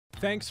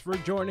thanks for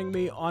joining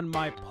me on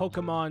my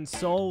Pokemon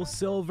Soul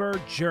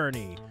Silver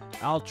journey.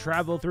 I'll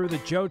travel through the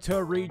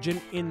Johto region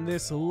in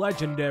this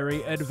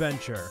legendary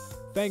adventure.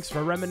 Thanks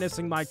for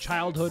reminiscing my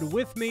childhood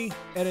with me,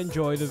 and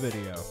enjoy the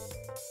video.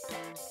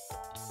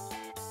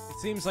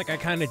 It seems like I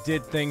kind of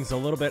did things a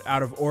little bit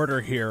out of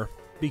order here,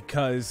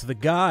 because the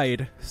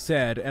guide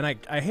said, and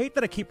I hate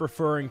that I keep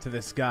referring to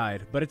this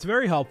guide, but it's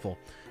very helpful.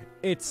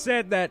 It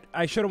said that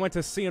I should have went to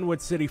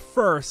Cianwood City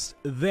first,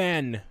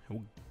 then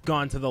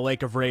gone to the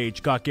Lake of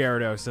Rage, got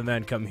Gyarados, and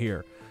then come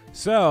here.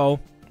 So,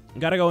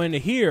 gotta go into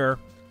here,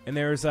 and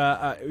there's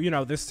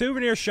this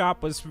souvenir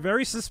shop was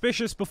very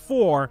suspicious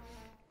before,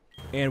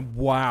 and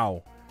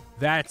wow,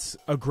 that's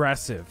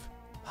aggressive.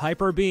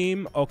 Hyper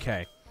Beam,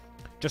 okay.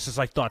 Just as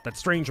I thought, that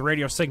strange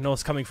radio signal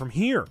is coming from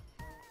here.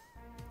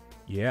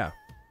 Yeah,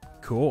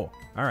 cool.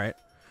 All right.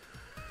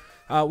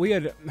 We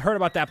had heard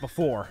about that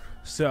before,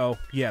 so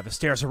yeah, the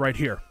stairs are right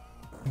here.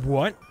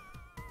 What?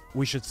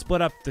 We should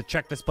split up to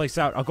check this place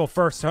out. I'll go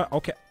first, huh?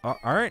 Okay, all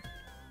right.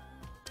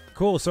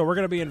 Cool, so we're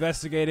going to be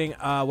investigating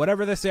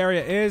whatever this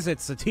area is.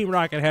 It's the Team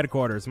Rocket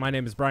headquarters. My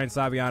name is Brian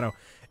Saviano,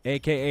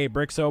 a.k.a.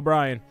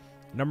 BricksOBrian,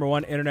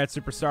 #1 internet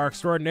superstar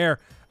extraordinaire.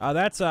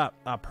 That's a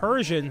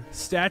Persian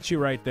statue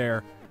right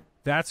there.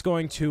 That's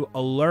going to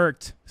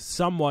alert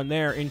someone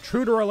there.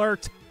 Intruder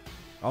alert.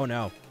 Oh,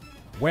 no.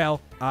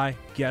 Well, I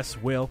guess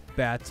we'll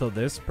battle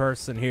this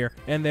person here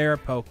and their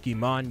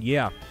Pokemon.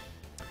 Yeah.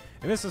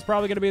 And this is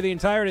probably going to be the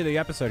entirety of the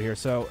episode here,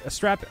 so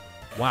strap...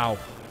 Wow.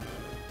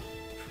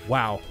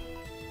 Wow.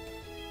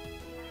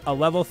 A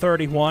level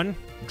 31?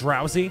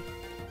 Drowsy?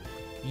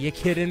 You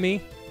kidding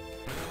me?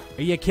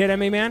 Are you kidding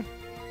me, man?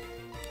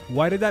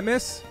 Why did that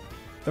miss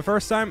the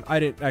first time?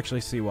 I didn't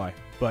actually see why,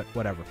 but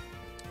whatever.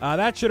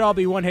 That should all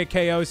be one-hit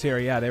KOs here.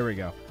 Yeah, there we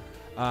go.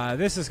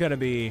 This is going to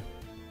be...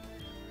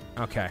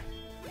 Okay.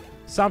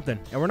 Something.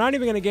 And we're not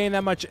even going to gain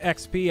that much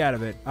XP out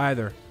of it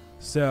either.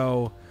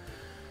 So...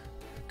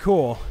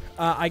 Cool.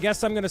 I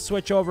guess I'm going to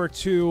switch over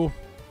to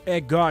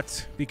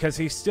Egot because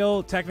he's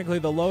still technically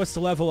the lowest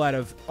level out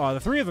of the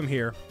three of them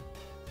here,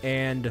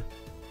 and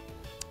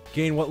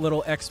gain what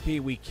little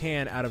XP we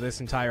can out of this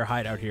entire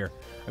hideout here.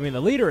 I mean, the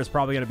leader is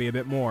probably going to be a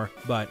bit more,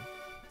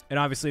 and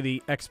obviously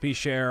the XP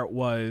share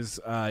was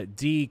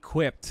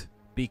de-equipped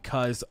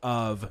because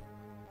of...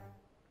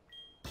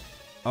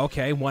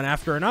 Okay, one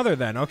after another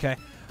then. Okay.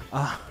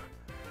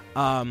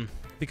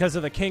 Because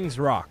of the King's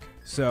Rock.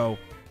 So...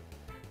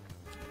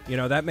 You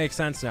know, that makes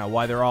sense now,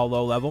 why they're all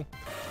low level,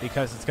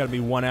 because it's going to be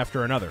one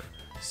after another.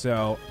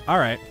 So, all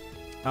right.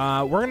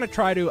 We're going to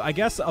try to, I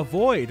guess,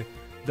 avoid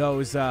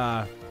those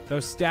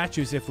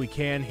statues if we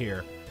can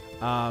here.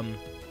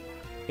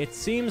 It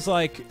seems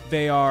like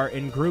they are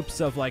in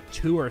groups of, like,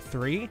 2 or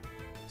 3.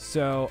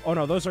 So, oh,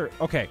 no, those are,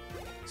 okay.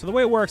 So the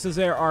way it works is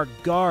there are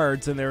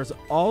guards, and there's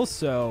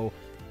also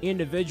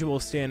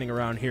individuals standing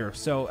around here.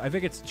 So I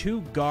think it's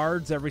 2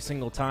 guards every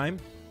single time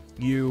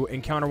you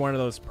encounter one of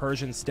those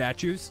Persian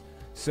statues.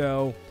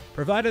 So,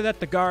 provided that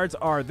the guards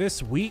are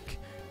this weak,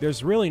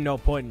 there's really no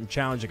point in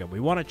challenging them. We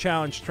want to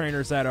challenge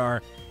trainers that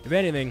are, if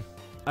anything,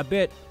 a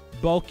bit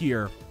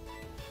bulkier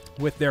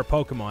with their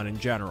Pokemon in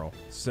general.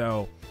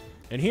 So,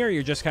 and here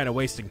you're just kind of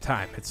wasting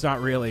time. It's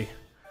not really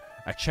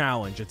a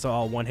challenge. It's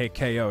all one-hit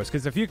KOs.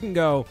 Because if you can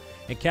go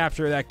and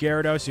capture that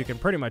Gyarados, you can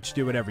pretty much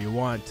do whatever you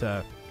want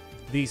to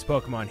these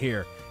Pokemon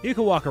here. You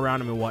can walk around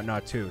them and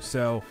whatnot too.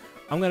 So,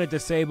 I'm going to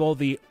disable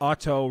the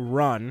auto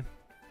run,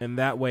 and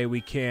that way we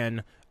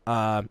can...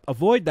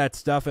 avoid that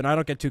stuff, and I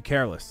don't get too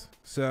careless.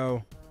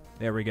 So,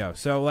 there we go.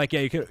 So, like,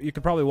 yeah, you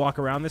could probably walk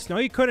around this. No,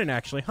 you couldn't,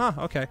 actually. Huh,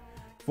 okay.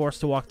 Forced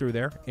to walk through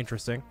there.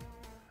 Interesting.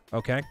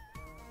 Okay.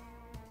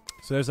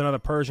 So, there's another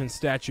Persian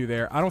statue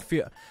there. I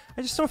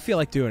just don't feel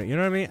like doing it. You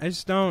know what I mean? I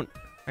just don't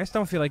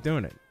feel like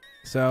doing it.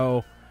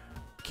 So,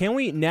 can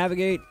we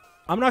navigate?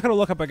 I'm not going to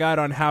look up a guide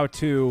on how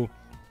to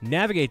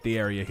navigate the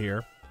area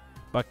here,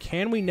 but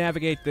can we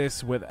navigate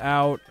this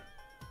without,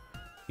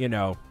 you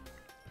know...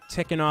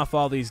 ticking off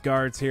all these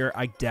guards here?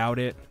 I doubt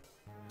it.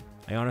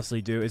 I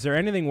honestly do. Is there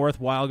anything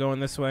worthwhile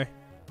going this way?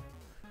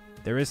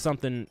 There is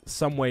something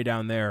some way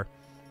down there.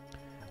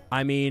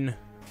 I mean,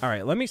 all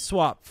right, let me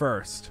swap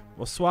first.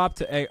 We'll swap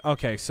to A.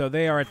 Okay, so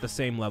they are at the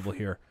same level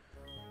here.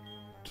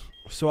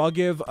 So I'll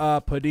give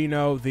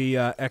Padino the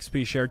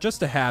XP share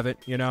just to have it,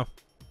 you know.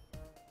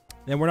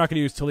 And we're not going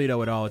to use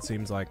Toledo at all, it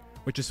seems like,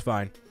 which is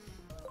fine.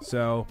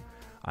 So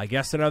I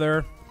guess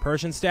another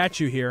Persian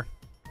statue here.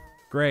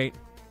 Great.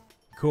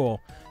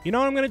 Cool. You know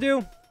what I'm going to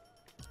do?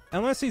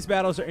 Unless these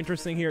battles are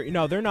interesting here.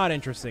 No, they're not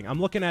interesting. I'm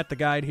looking at the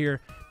guide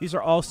here. These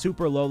are all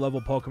super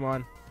low-level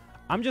Pokemon.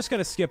 I'm just going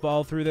to skip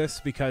all through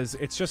this because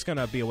it's just going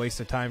to be a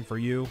waste of time for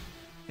you.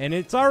 And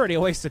it's already a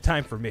waste of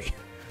time for me.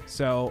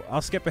 So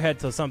I'll skip ahead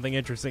till something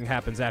interesting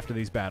happens after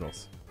these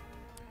battles.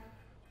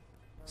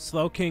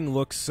 Slowking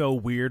looks so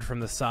weird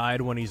from the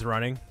side when he's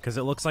running because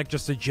it looks like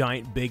just a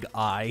giant big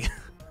eye.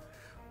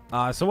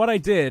 So what I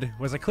did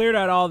was I cleared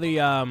out all the,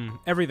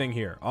 everything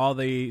here. All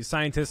the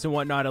scientists and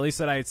whatnot, at least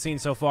that I had seen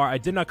so far. I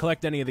did not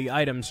collect any of the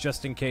items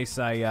just in case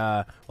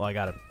I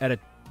gotta edit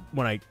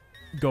when I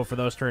go for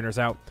those trainers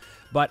out.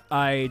 But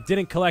I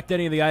didn't collect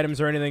any of the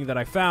items or anything that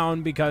I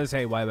found because,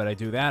 hey, why would I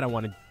do that? I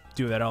want to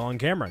do that all on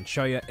camera and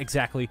show you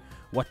exactly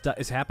what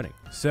is happening.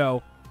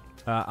 So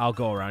I'll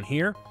go around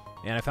here,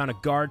 and I found a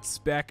guard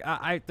spec.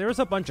 There's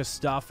a bunch of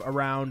stuff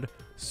around,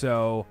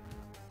 so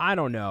I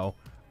don't know.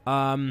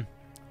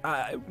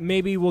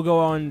 Maybe we'll go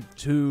on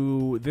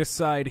to this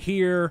side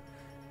here,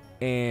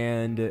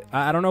 and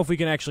I don't know if we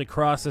can actually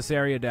cross this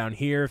area down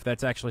here, if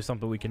that's actually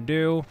something we can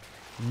do.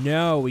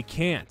 No, we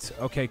can't.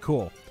 Okay,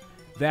 cool.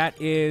 That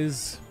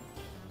is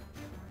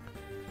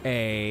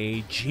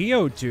a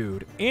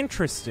Geodude.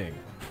 Interesting.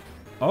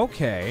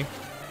 Okay.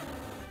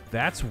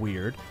 That's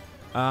weird.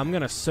 I'm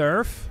going to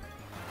surf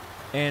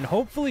and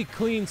hopefully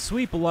clean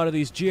sweep a lot of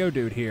these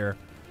Geodude here.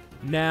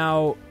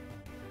 Now,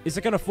 is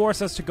it going to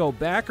force us to go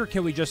back, or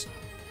can we just...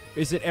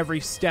 Is it every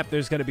step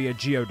there's going to be a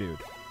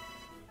Geodude?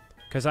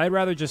 Because I'd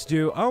rather just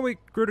do... Oh, we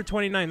grew to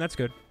 29. That's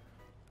good.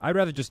 I'd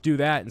rather just do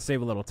that and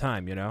save a little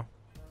time, you know?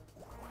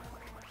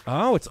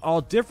 Oh, it's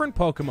all different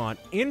Pokemon.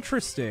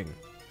 Interesting.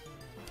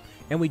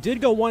 And we did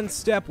go one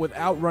step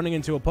without running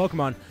into a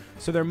Pokemon,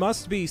 so there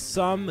must be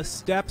some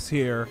steps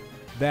here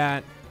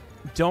that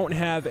don't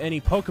have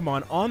any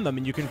Pokemon on them,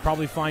 and you can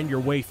probably find your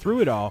way through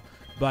it all.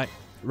 But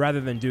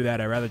rather than do that,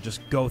 I'd rather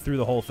just go through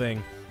the whole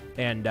thing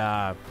and,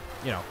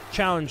 you know,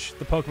 challenge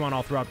the Pokemon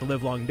all throughout the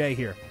livelong day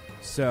here.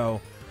 So,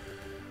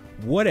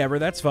 whatever,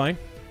 that's fine.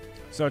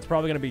 So it's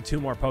probably going to be 2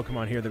 more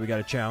Pokemon here that we got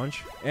to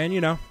challenge. And, you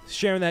know,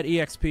 sharing that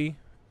EXP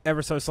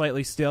ever so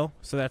slightly still,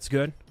 so that's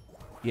good.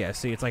 Yeah,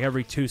 see, it's like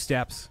every 2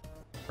 steps,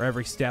 or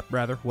every step,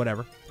 rather,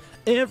 whatever.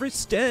 Every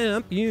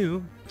step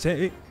you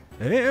take,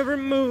 every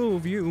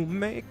move you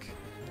make,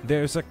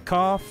 there's a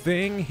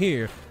coughing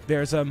here,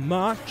 there's a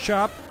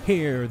Machop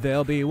here,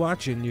 they'll be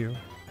watching you.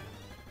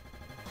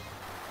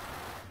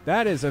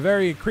 That is a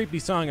very creepy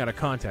song out of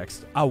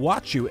context. I'll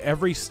watch you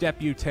every step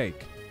you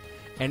take,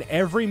 and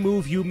every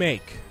move you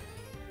make,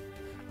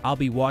 I'll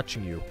be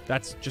watching you.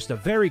 That's just a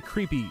very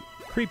creepy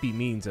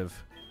means of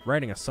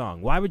writing a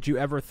song. Why would you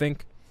ever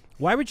think...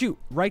 Why would you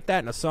write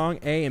that in a song,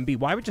 A, and B?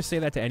 Why would you say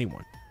that to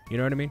anyone? You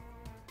know what I mean?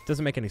 It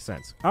doesn't make any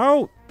sense.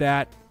 Oh,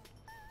 that...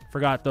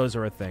 Forgot those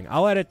are a thing.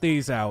 I'll edit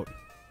these out.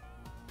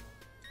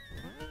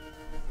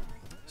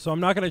 So I'm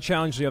not going to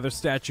challenge the other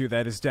statue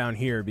that is down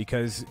here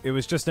because it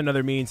was just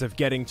another means of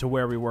getting to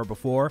where we were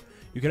before.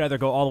 You could either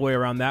go all the way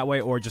around that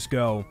way or just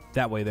go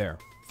that way there.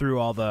 Through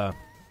all the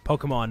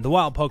Pokemon, the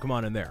wild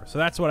Pokemon in there. So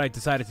that's what I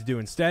decided to do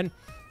instead.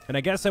 And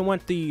I guess I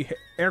went the,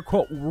 air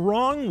quote,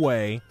 wrong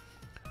way.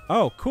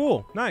 Oh,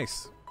 cool.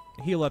 Nice.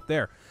 Heal up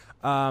there.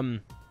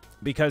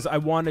 Because I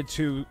wanted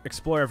to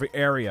explore every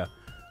area.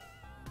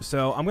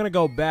 So I'm going to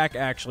go back,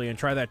 actually, and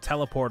try that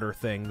teleporter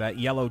thing. That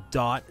yellow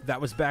dot that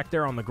was back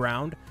there on the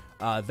ground.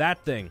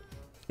 That thing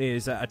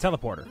is a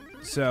teleporter.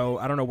 So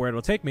I don't know where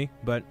it'll take me,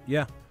 but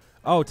yeah.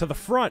 Oh, to the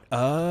front.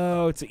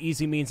 Oh, it's an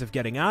easy means of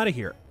getting out of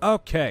here.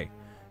 Okay.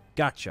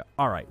 Gotcha.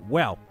 All right.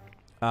 Well,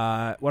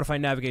 what if I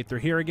navigate through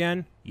here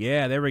again?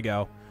 Yeah, there we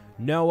go.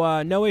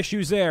 No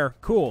issues there.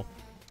 Cool.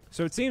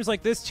 So it seems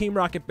like this Team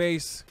Rocket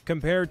base,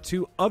 compared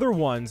to other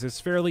ones, is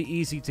fairly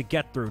easy to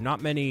get through.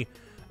 Not many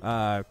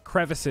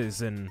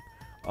crevices and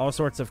all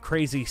sorts of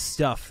crazy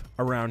stuff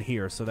around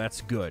here, so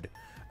that's good.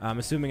 I'm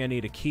assuming I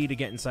need a key to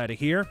get inside of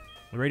here.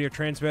 The radio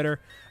transmitter.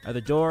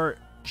 The door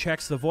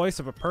checks the voice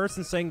of a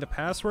person saying the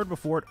password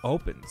before it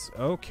opens.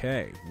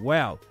 Okay,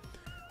 well,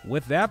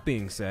 with that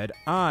being said,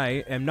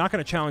 I am not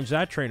going to challenge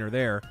that trainer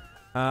there.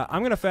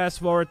 I'm going to fast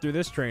forward through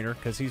this trainer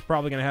because he's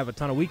probably going to have a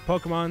ton of weak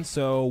Pokemon,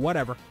 so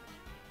whatever.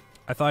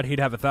 I thought he'd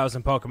have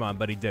 1,000 Pokemon,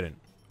 but he didn't.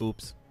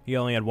 Oops. He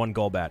only had 1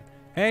 Golbat.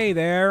 Hey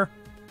there.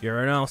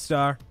 You're an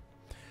All-Star.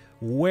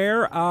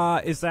 Where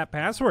is that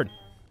password?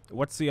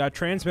 What's the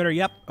transmitter?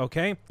 Yep.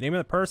 Okay. Name of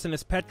the person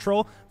is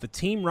Petrol, the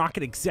Team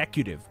Rocket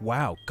executive.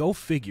 Wow. Go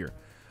figure.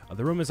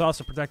 The room is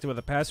also protected with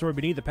a password.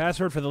 We need the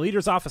password for the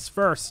leader's office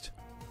first.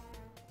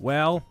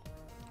 Well,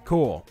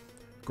 cool.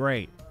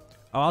 Great.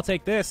 Oh, I'll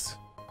take this.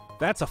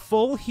 That's a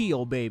full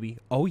heal, baby.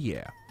 Oh,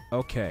 yeah.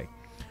 Okay.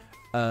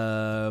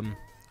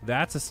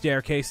 That's a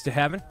staircase to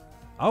heaven.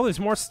 Oh, there's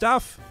more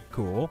stuff.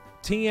 Cool.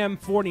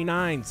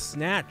 TM49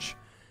 Snatch.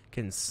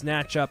 Can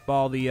snatch up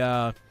all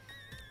the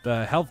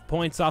health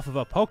points off of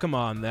a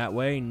Pokemon that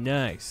way.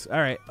 Nice. All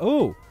right.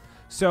 Ooh.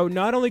 So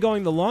not only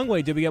going the long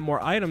way did we get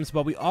more items,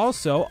 but we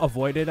also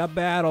avoided a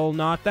battle.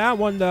 Not that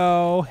one,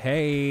 though.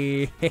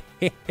 Hey. Hey,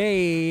 hey,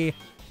 hey.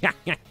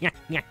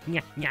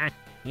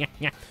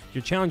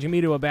 You're challenging me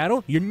to a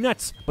battle? You're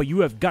nuts, but you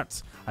have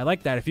guts. I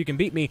like that. If you can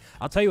beat me,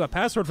 I'll tell you a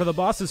password for the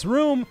boss's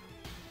room.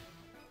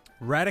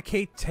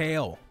 Eradicate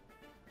tail.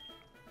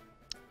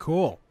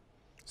 Cool.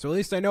 So at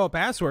least I know a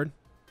password.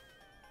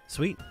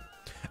 Sweet.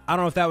 I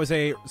don't know if that was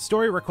a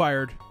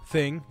story-required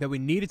thing that we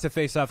needed to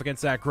face off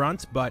against that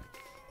grunt, but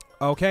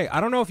okay. I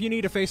don't know if you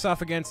need to face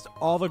off against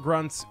all the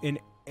grunts in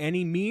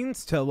any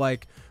means to,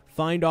 like,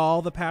 find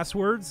all the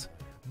passwords,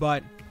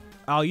 but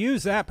I'll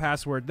use that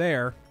password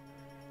there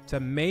to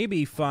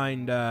maybe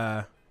find,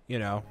 you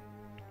know,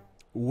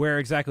 where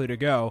exactly to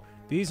go.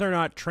 These are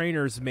not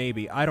trainers,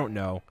 maybe. I don't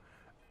know.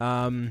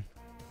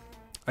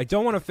 I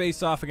don't want to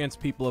face off against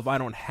people if I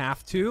don't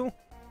have to.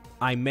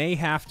 I may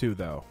have to,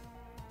 though.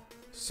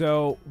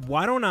 So,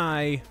 why don't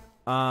I...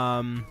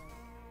 I'm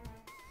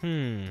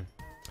going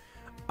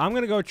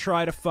to go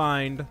try to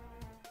find...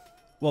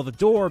 Well, the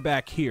door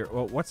back here.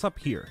 Well, what's up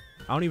here?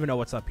 I don't even know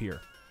what's up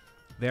here.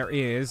 There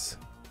is...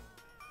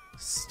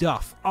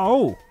 stuff.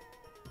 Oh!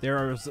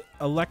 There is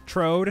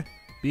electrode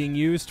being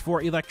used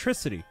for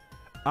electricity.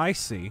 I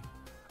see.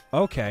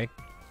 Okay.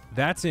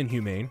 That's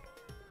inhumane.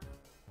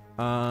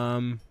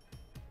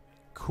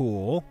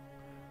 Cool.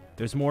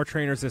 There's more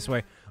trainers this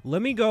way.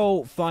 Let me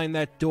go find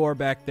that door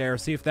back there,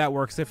 see if that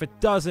works. If it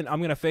doesn't, I'm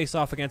going to face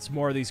off against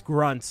more of these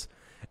grunts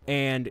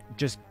and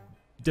just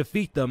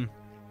defeat them.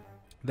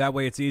 That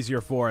way it's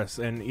easier for us.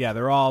 And yeah,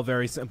 they're all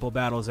very simple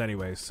battles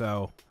anyway.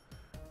 So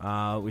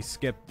we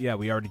skipped. Yeah,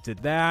 we already did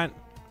that.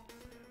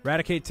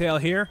 Eradicate tail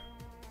here.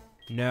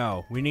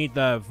 No, we need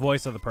the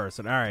voice of the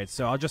person. All right,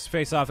 so I'll just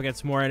face off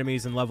against more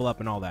enemies and level up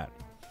and all that.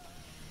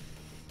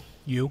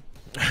 You?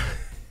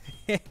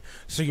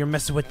 So you're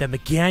messing with them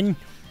again?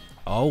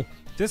 Oh,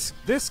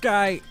 this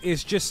guy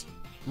is just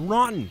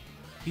rotten.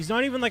 He's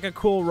not even like a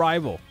cool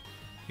rival.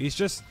 He's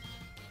just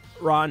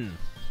rotten.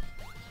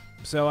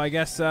 So I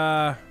guess,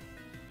 oh,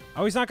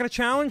 he's not going to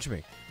challenge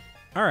me.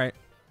 All right.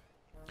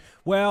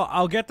 Well,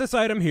 I'll get this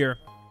item here,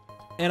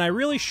 and I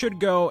really should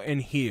go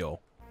and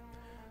heal.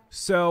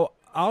 So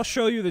I'll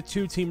show you the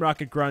 2 Team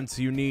Rocket grunts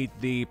you need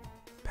the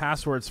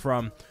passwords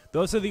from.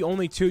 Those are the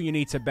only 2 you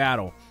need to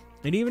battle.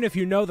 And even if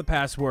you know the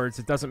passwords,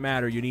 it doesn't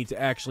matter. You need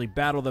to actually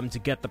battle them to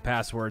get the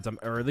passwords,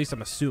 or at least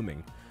I'm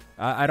assuming.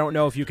 I don't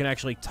know if you can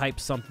actually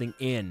type something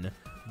in,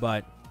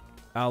 but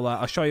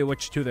I'll show you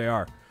which 2 they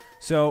are.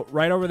 So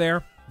right over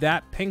there,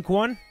 that pink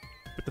one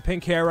with the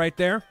pink hair right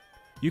there,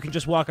 you can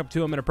just walk up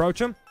to him and approach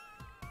him.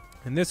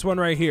 And this one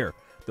right here,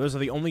 those are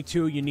the only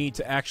 2 you need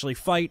to actually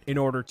fight in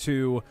order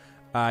to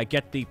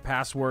get the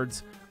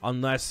passwords,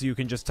 unless you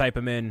can just type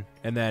them in,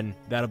 and then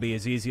that'll be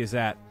as easy as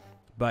that.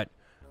 But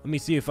let me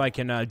see if I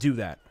can do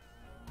that.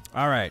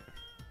 All right.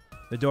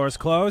 The door is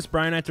closed.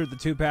 Brian entered the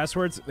 2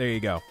 passwords. There you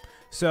go.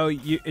 So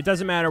it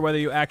doesn't matter whether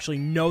you actually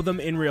know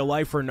them in real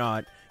life or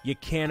not. You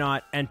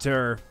cannot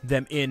enter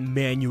them in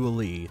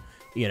manually,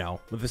 you know,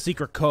 with a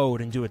secret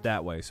code and do it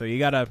that way. So you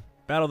got to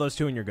battle those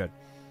 2 and you're good.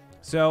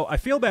 So I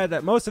feel bad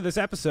that most of this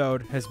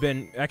episode has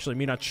been actually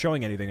me not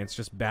showing anything. It's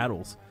just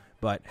battles.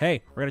 But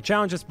hey, we're going to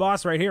challenge this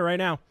boss right here, right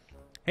now.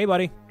 Hey,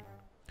 buddy.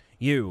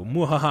 You.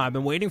 Mwahaha, I've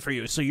been waiting for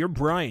you. So you're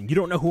Brian. You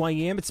don't know who I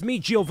am? It's me,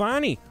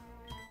 Giovanni.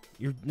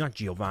 You're not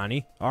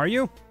Giovanni, are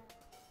you?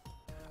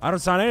 I don't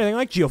sound anything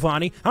like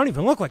Giovanni. I don't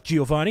even look like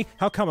Giovanni.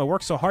 How come I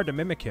work so hard to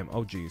mimic him?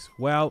 Oh, geez.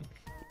 Well,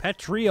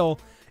 Petriel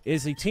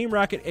is the Team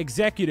Rocket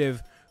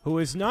executive who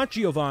is not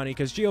Giovanni,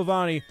 because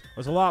Giovanni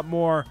was a lot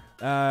more,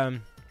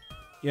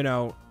 you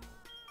know,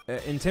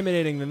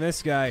 intimidating than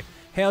this guy.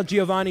 Hail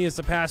Giovanni is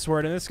the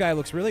password, and this guy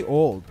looks really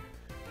old.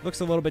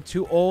 Looks a little bit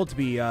too old to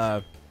be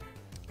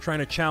trying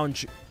to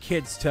challenge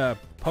kids to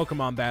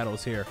Pokemon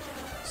battles here.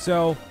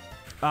 So,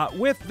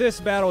 with this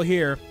battle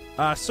here,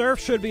 Surf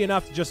should be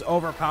enough to just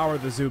overpower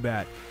the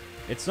Zubat.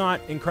 It's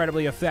not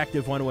incredibly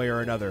effective one way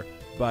or another,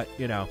 but,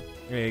 you know,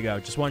 there you go.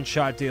 Just one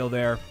shot deal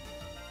there.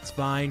 It's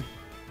fine.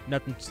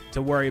 Nothing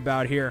to worry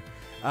about here.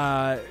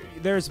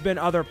 There's been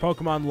other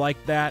Pokemon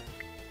like that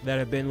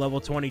have been level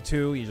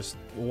 22. You just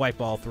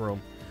wipe all through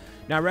them.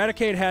 Now,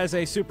 Eradicate has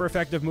a super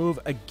effective move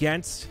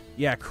against...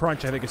 Yeah,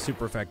 Crunch, I think, is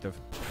super effective.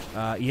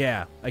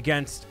 Yeah,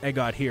 against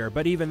Eggot here.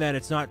 But even then,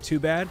 it's not too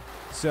bad.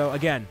 So,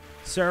 again,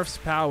 Surf's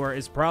power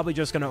is probably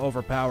just going to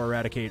overpower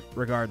Eradicate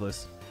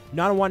regardless.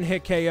 Not a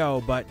one-hit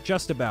KO, but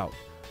just about.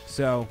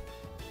 So,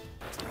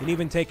 and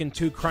even taking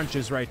 2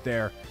 crunches right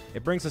there,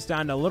 it brings us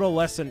down to a little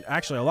less than...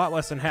 Actually, a lot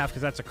less than half,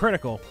 because that's a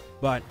critical.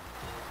 But,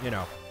 you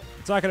know,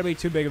 it's not going to be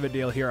too big of a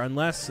deal here,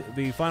 unless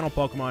the final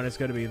Pokemon is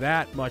going to be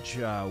that much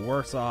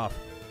worse off.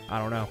 I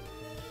don't know.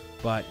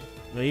 But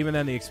even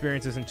then, the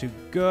experience isn't too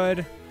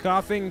good.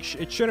 Coughing,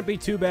 it shouldn't be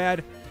too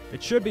bad.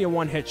 It should be a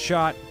one-hit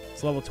shot.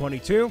 It's level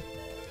 22.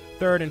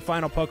 Third and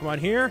final Pokemon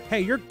here.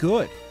 Hey, you're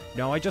good.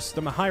 No,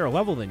 I'm a higher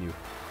level than you.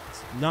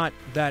 It's not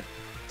that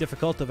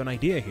difficult of an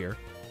idea here.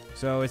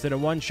 So, is it a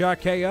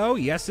one-shot KO?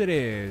 Yes, it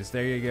is.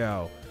 There you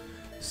go.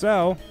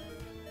 So,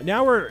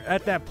 now we're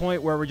at that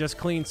point where we're just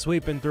clean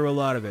sweeping through a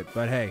lot of it.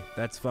 But hey,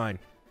 that's fine.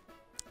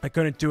 I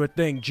couldn't do a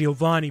thing.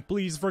 Giovanni,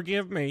 please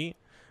forgive me.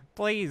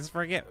 Please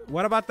forget.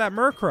 What about that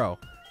Murkrow?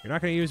 You're not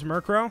going to use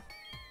Murkrow?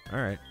 All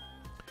right.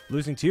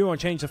 Losing to you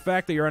won't change the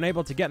fact that you're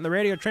unable to get in the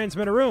radio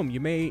transmitter room. You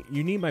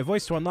need my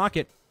voice to unlock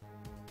it.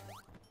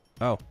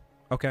 Oh,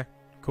 okay.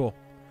 Cool.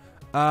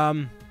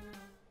 Bye.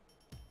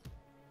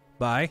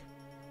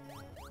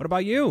 What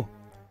about you?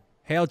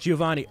 Hail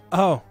Giovanni.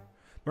 Oh,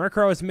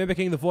 Murkrow is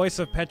mimicking the voice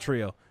of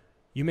Petriel.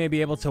 You may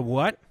be able to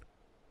what?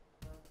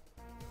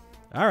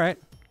 All right.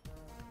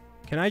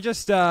 Can I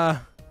just,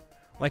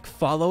 like,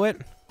 follow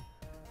it?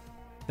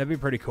 That'd be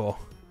pretty cool.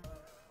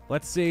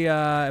 Let's see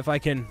if I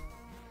can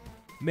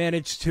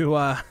manage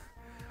to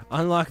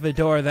unlock the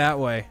door that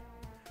way.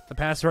 The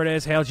password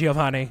is Hail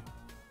Giovanni.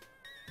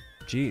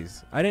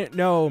 Jeez. I didn't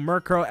know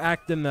Murkrow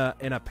acted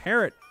in a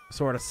parrot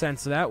sort of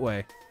sense that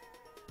way.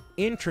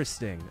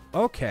 Interesting.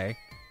 Okay.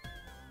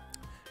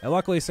 And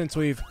luckily, since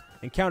we've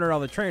encountered all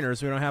the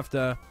trainers, we don't have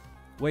to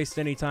waste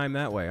any time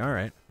that way. All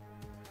right.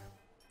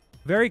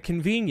 Very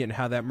convenient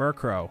how that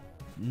Murkrow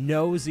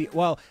knows the...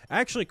 Well,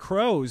 actually,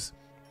 crows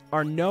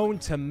are known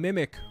to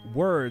mimic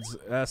words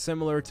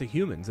similar to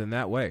humans in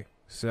that way.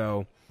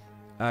 So,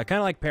 kind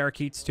of like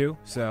parakeets, too.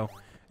 So,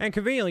 and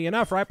conveniently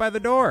enough, right by the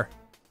door.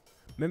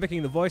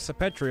 Mimicking the voice of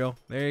Petriel.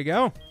 There you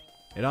go.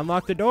 It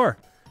unlocked the door.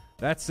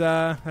 That's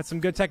some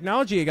good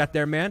technology you got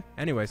there, man.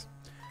 Anyways.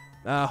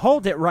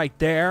 Hold it right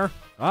there.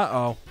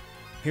 Uh-oh.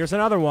 Here's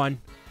another one.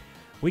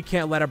 We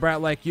can't let a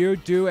brat like you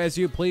do as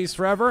you please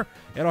forever.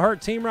 It'll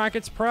hurt Team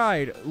Rocket's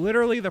pride.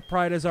 Literally, the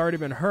pride has already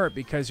been hurt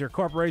because your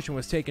corporation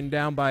was taken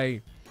down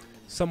by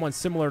someone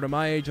similar to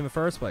my age in the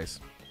first place.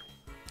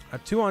 A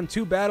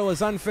 2-on-2 battle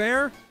is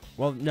unfair?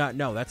 Well,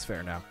 no, that's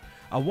fair now.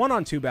 A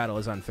 1-on-2 battle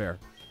is unfair.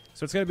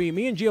 So it's going to be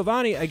me and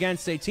Giovanni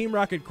against a Team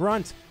Rocket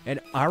Grunt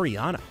and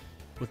Ariana,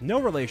 with no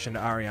relation to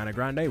Ariana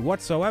Grande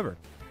whatsoever.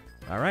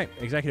 All right,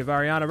 Executive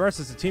Ariana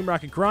versus the Team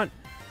Rocket Grunt.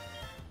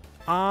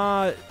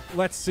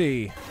 Let's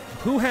see.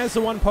 Who has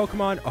the one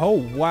Pokemon? Oh,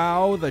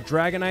 wow, the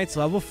Dragonite's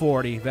level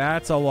 40.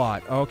 That's a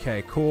lot.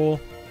 Okay, cool.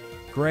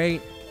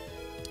 Great.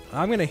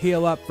 I'm going to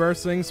heal up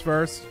first things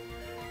first.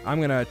 I'm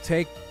going to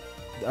take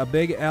a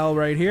big L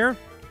right here.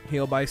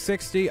 Heal by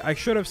 60. I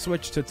should have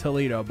switched to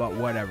Toledo, but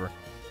whatever.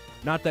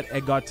 Not that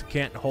Egot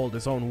can't hold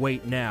his own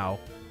weight now,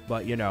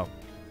 but, you know,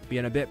 be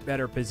in a bit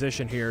better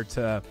position here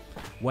to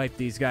wipe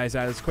these guys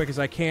out as quick as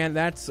I can.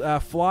 That's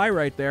Fly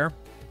right there,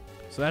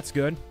 so that's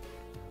good.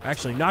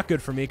 Actually, not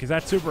good for me because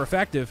that's super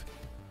effective.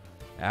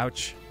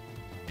 Ouch.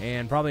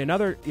 And probably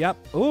another, yep.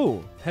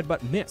 Ooh,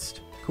 Headbutt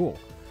missed. Cool.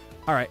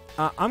 All right,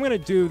 I'm going to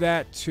do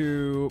that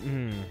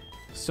to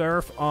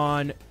Surf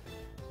on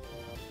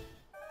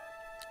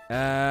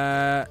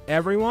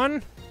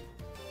everyone.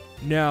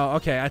 No,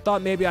 okay. I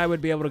thought maybe I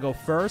would be able to go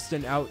first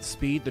and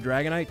outspeed the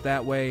Dragonite.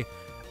 That way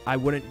I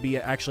wouldn't be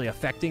actually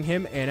affecting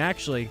him. And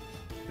actually,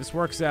 this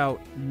works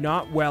out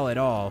not well at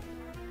all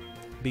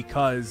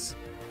because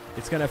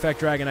it's going to affect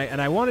Dragonite. And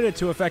I wanted it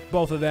to affect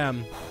both of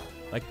them.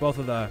 Like both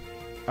of the...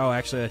 Oh,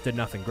 actually, that did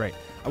nothing. Great.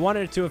 I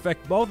wanted it to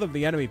affect both of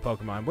the enemy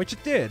Pokemon, which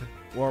it did.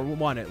 Or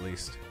one, at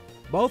least.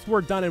 Both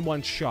were done in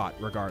one shot,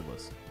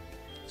 regardless.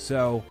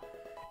 So,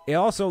 it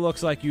also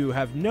looks like you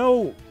have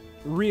no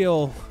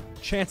real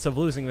chance of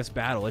losing this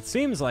battle. It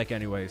seems like,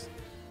 anyways.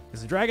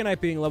 Because the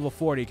Dragonite being level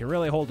 40 can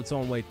really hold its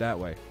own weight that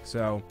way.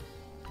 So,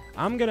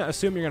 I'm going to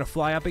assume you're going to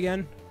fly up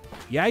again.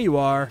 Yeah, you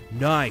are.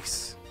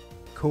 Nice.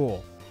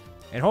 Cool.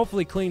 And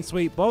hopefully clean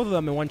sweep both of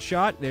them in one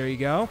shot. There you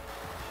go.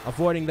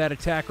 Avoiding that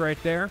attack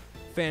right there.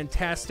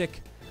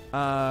 Fantastic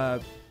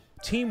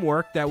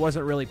teamwork that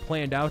wasn't really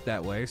planned out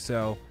that way.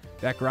 So,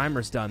 that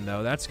Grimer's done,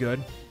 though. That's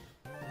good.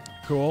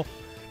 Cool.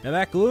 Now,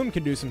 that Gloom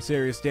can do some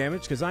serious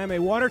damage because I'm a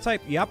water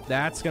type. Yep,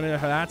 that's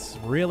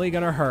really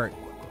going to hurt.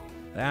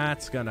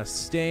 That's going to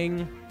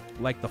sting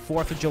like the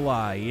 4th of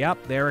July.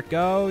 Yep, there it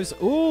goes.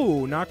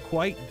 Ooh, not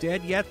quite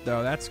dead yet,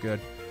 though. That's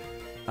good.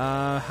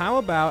 How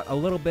about a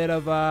little bit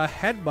of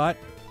Headbutt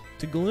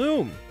to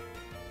Gloom?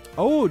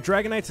 Oh,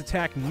 Dragonite's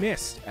attack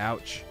missed.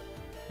 Ouch.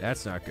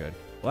 That's not good.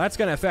 Well, that's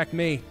going to affect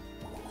me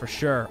for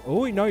sure.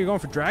 Oh, no, you're going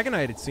for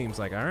Dragonite, it seems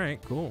like. All right,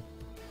 cool.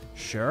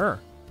 Sure.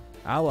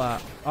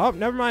 I'll, oh,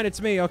 never mind,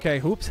 it's me.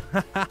 Okay, oops.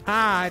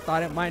 I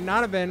thought it might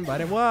not have been, but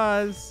it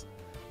was.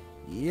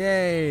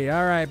 Yay.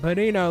 All right,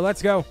 Panino,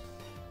 let's go.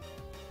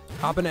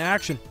 Hop into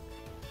action.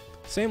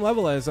 Same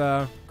level as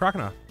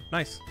Croconaw.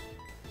 Nice.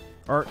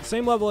 Or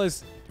same level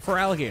as for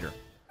Alligator.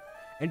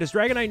 And does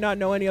Dragonite not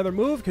know any other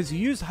move? Because you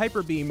used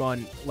Hyper Beam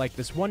on, like,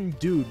 this one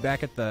dude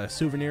back at the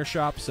souvenir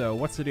shop, so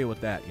what's the deal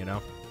with that, you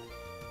know?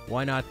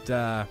 Why not,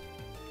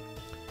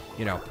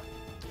 you know,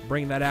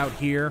 bring that out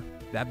here?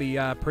 That'd be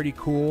pretty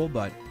cool,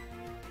 but...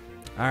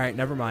 Alright,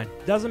 never mind.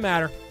 Doesn't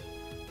matter.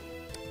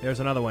 There's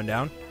another one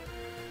down.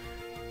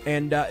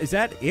 And is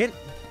that it?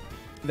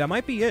 That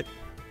might be it.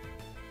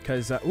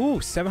 Because, ooh,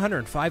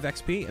 705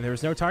 XP, and there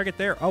was no target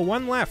there. Oh,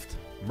 one left.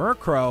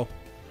 Murkrow.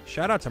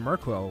 Shout out to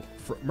Murkrow.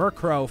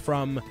 Murkrow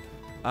from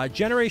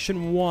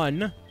Generation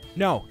 1.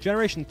 No,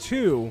 Generation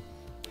 2.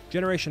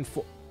 Generation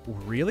 4.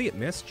 Really? It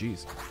missed?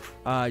 Jeez.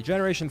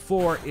 Generation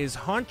 4 is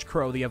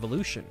Honchkrow, the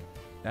evolution.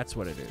 That's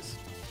what it is.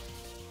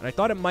 And I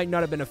thought it might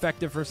not have been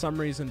effective for some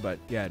reason, but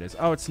yeah, it is.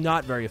 Oh, it's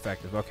not very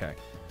effective. Okay.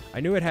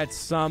 I knew it had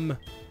some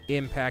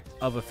impact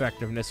of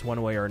effectiveness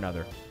one way or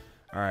another.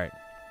 All right.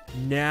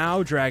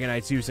 Now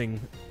Dragonite's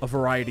using a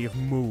variety of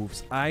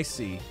moves. I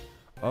see.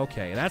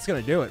 Okay, and that's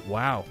going to do it.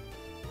 Wow.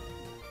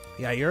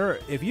 Yeah,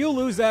 if you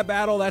lose that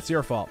battle, that's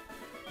your fault.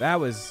 That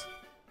was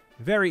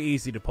very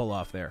easy to pull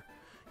off there.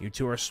 You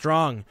two are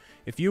strong.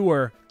 If you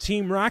were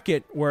Team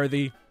Rocket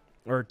worthy,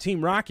 or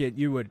Team Rocket,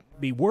 you would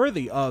be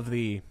worthy of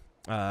the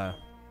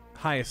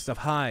highest of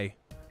high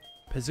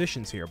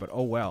positions here, but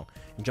oh well.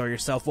 Enjoy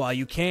yourself while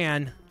you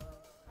can.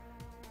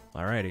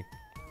 Alrighty.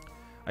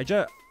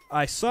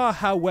 I saw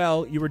how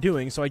well you were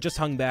doing, so I just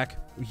hung back.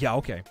 Yeah,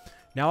 okay.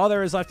 Now all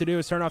there is left to do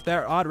is turn off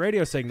that odd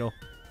radio signal.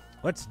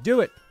 Let's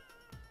do it.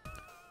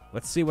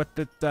 Let's see what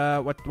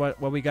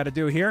we got to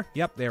do here.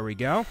 Yep, there we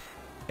go.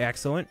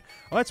 Excellent.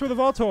 Oh, that's where the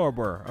Volto Orb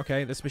were.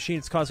 Okay, this machine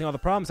is causing all the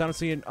problems. I don't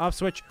see an off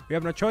switch. We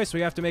have no choice.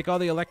 We have to make all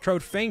the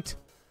Electrode faint.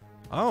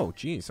 Oh,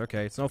 jeez.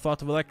 Okay, it's no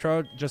fault of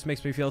Electrode. Just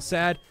makes me feel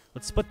sad.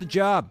 Let's split the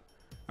job.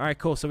 All right,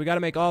 cool. So we got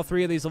to make all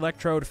 3 of these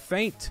Electrode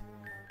faint.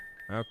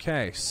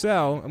 Okay,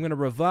 so I'm going to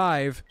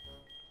revive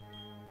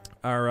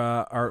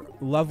our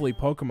lovely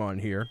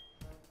Pokemon here,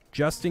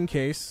 just in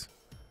case.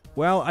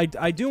 Well,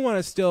 I do want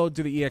to still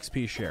do the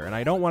EXP share, and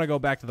I don't want to go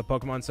back to the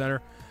Pokemon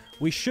Center.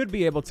 We should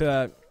be able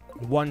to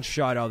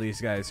one-shot all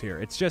these guys here.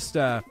 It's just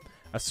a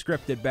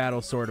scripted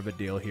battle sort of a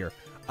deal here.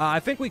 I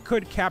think we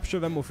could capture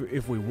them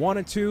if we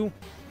wanted to.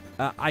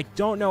 I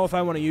don't know if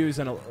I want to use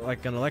an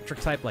electric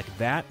type like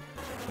that.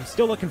 I'm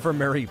still looking for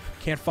Mareep.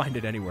 Can't find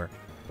it anywhere.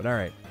 But all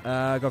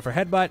right, go for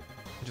Headbutt.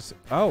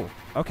 Oh,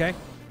 okay,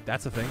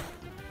 that's a thing.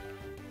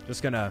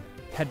 Just gonna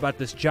headbutt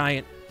this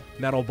giant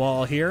metal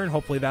ball here, and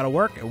hopefully that'll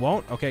work. It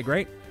won't. Okay,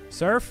 great.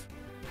 Surf.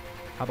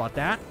 How about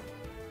that?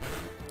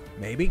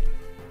 Maybe.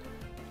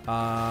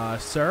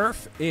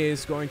 Surf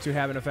is going to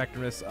have an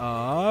effectiveness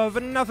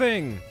of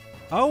nothing.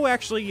 Oh,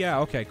 actually, yeah.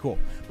 Okay, cool.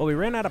 But we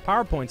ran out of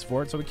power points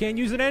for it, so we can't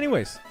use it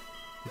anyways.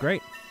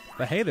 Great.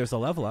 But hey, there's a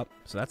level up,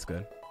 so that's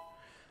good.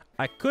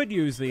 I could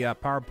use the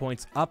power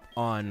points up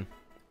on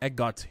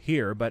Eggot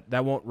here, but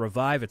that won't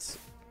revive its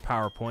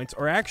power points.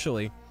 Or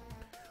actually,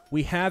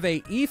 we have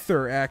a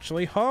ether,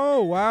 actually.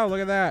 Oh, wow, look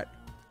at that.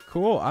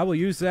 Cool. I will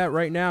use that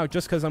right now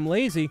just because I'm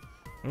lazy.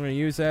 I'm going to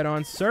use that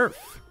on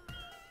Surf.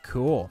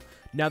 Cool.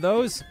 Now,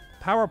 those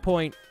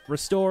PowerPoint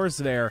restores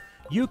there,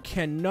 you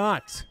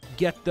cannot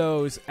get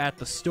those at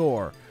the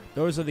store.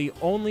 Those are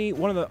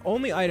one of the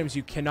only items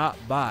you cannot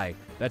buy.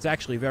 That's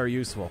actually very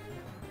useful.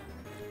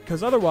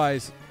 Because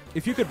otherwise,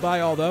 if you could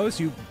buy all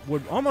those, you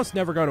would almost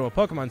never go to a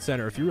Pokemon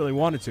Center if you really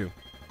wanted to.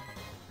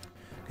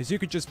 Because you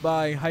could just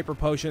buy Hyper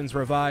Potions,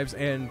 Revives,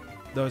 and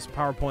those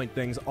PowerPoint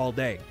things all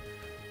day.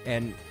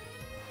 And,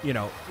 you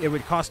know, it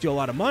would cost you a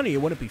lot of money.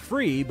 It wouldn't be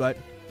free, but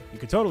you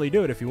could totally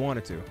do it if you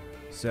wanted to.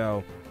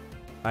 So,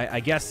 I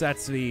guess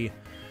that's the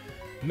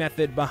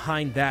method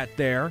behind that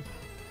there.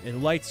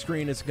 And Light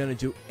Screen is going to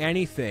do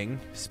anything.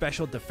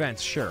 Special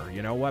Defense, sure.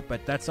 You know what?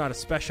 But that's not a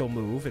special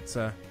move. It's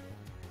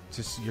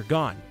just, you're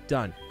gone.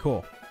 Done.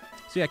 Cool.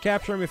 So yeah,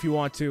 capture him if you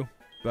want to,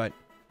 but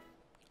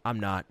I'm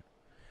not.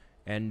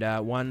 And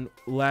one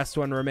last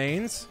one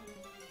remains.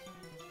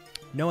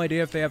 No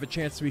idea if they have a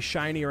chance to be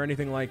shiny or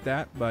anything like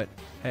that, but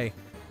hey,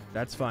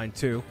 that's fine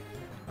too.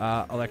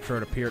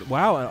 Electrode appeared.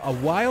 Wow, a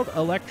wild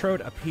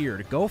Electrode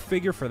appeared. Go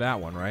figure for that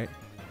one, right?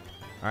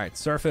 All right,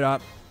 surf it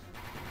up.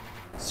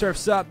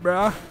 Surf's up,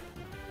 bruh.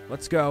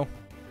 Let's go.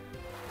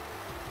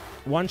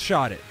 One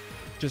shot it.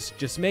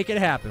 Just make it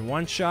happen.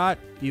 One shot,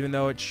 even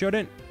though it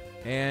shouldn't.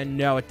 And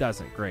no, it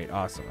doesn't. Great,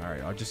 awesome. All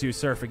right, I'll just use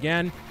Surf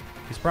again.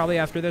 Because probably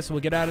after this, we'll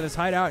get out of this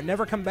hideout and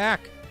never come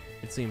back,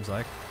 it seems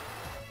like.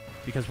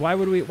 Because why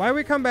would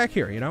we come back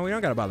here? You know, we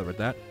don't got to bother with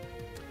that.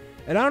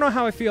 And I don't know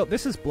how I feel.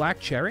 This is Black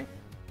Cherry?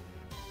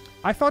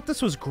 I thought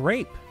this was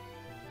Grape.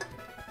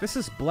 This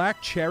is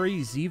Black Cherry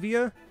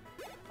Zevia?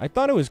 I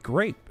thought it was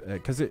Grape,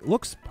 because it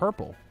looks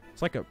purple.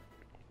 It's like a...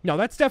 No,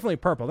 that's definitely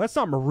purple. That's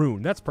not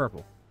maroon. That's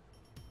purple.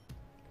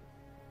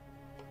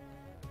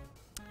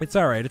 It's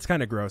alright. It's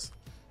kind of gross.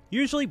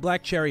 Usually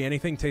Black Cherry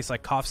anything tastes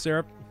like cough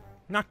syrup.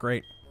 Not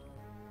great.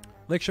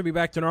 Lick should be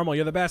back to normal.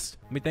 You're the best.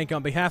 Let me thank you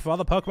on behalf of all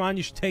the Pokemon.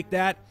 You should take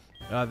that.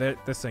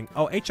 This thing.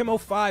 Oh,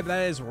 HMO5.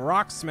 That is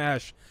Rock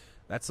Smash.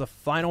 That's the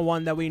final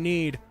one that we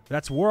need.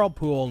 That's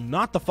Whirlpool,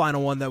 not the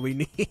final one that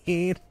we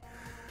need.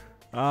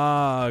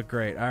 Oh,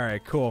 great. All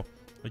right, cool.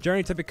 The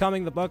journey to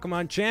becoming the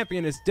Pokemon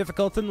champion is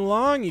difficult and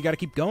long. You got to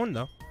keep going,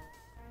 though.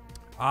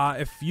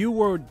 If you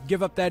would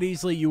give up that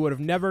easily, you would have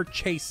never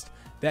chased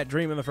that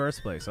dream in the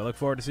first place. I look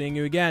forward to seeing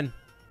you again.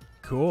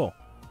 Cool.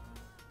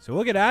 So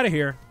we'll get out of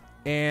here.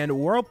 And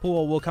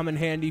Whirlpool will come in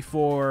handy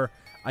for,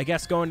 I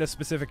guess, going to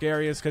specific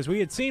areas. Because we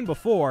had seen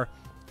before,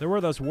 there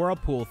were those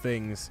Whirlpool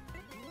things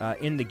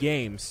in the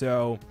game.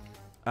 So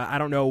I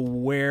don't know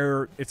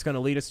where it's going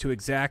to lead us to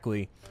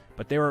exactly.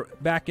 But they were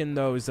back in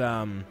those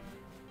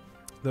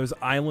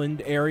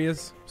island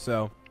areas.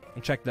 So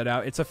check that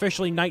out. It's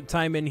officially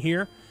nighttime in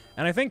here.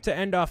 And I think to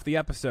end off the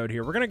episode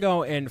here, we're going to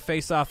go and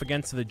face off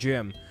against the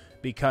gym.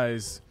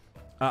 Because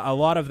a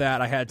lot of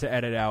that I had to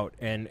edit out.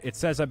 And it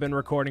says I've been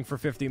recording for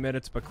 50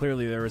 minutes, but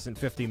clearly there isn't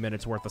 50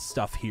 minutes worth of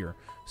stuff here.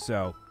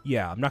 So,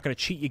 yeah, I'm not going to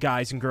cheat you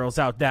guys and girls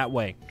out that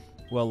way.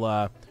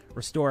 We'll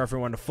restore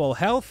everyone to full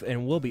health,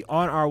 and we'll be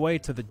on our way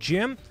to the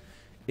gym.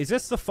 Is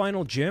this the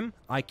final gym?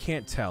 I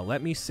can't tell.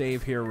 Let me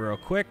save here real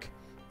quick.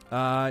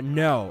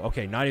 No.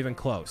 Okay, not even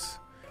close.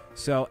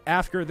 So,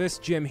 after this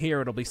gym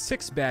here, it'll be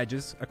 6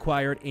 badges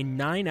acquired in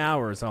 9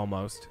 hours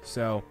almost.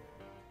 So,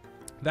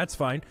 that's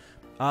fine.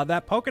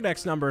 That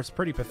Pokedex number is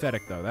pretty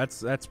pathetic, though.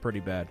 That's pretty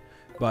bad.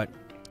 But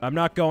I'm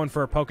not going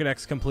for a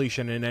Pokedex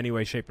completion in any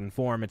way, shape, and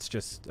form. It's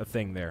just a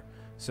thing there.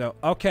 So,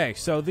 okay.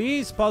 So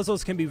these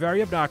puzzles can be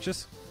very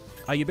obnoxious.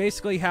 You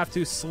basically have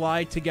to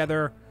slide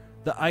together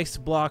the ice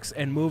blocks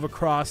and move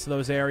across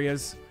those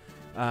areas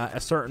a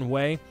certain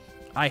way.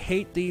 I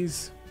hate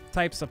these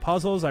types of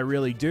puzzles. I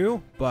really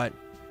do. But,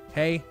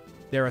 hey,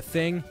 they're a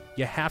thing.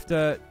 You have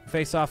to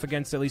face off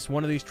against at least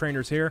one of these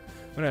trainers here.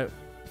 I'm going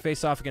to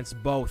face off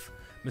against both.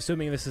 I'm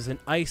assuming this is an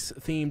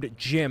ice-themed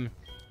gym.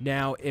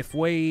 Now, if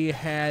we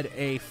had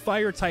a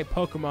fire-type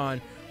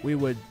Pokemon, we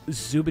would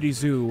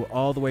zoobity-zoo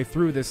all the way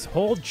through this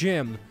whole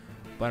gym.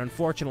 But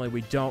unfortunately,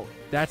 we don't.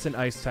 That's an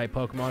ice-type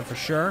Pokemon for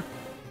sure.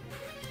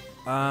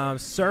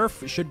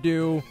 Surf should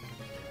do...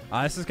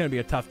 this is going to be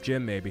a tough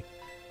gym, maybe.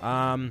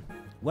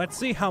 Let's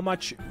see how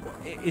much...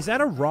 Is that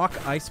a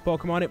rock-ice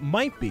Pokemon? It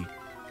might be,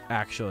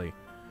 actually.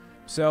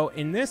 So,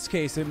 in this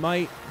case, it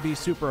might be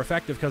super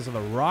effective because of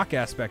the rock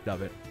aspect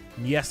of it.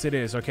 Yes, it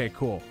is. Okay,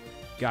 cool.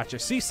 Gotcha.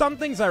 See, some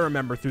things I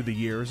remember through the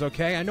years,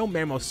 okay? I know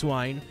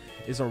Mamoswine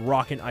is a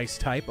rock and ice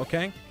type,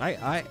 okay?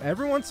 I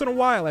every once in a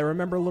while, I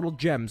remember little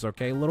gems,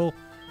 okay? Little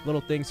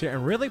things here.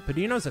 And really,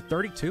 Padino's at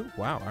 32?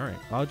 Wow, all right.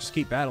 I'll just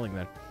keep battling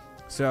then.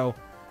 So,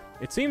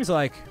 it seems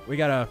like we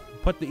gotta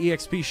put the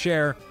EXP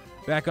share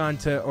back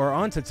onto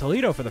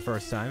Toledo for the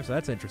first time, so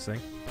that's interesting.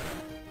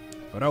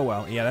 But oh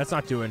well. Yeah, that's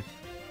not doing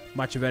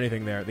much of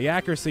anything there. The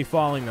accuracy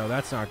falling, though,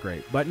 that's not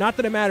great. But not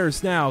that it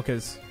matters now,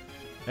 because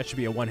that should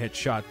be a one-hit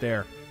shot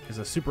there. There's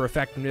a super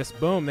effectiveness.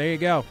 Boom, there you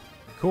go.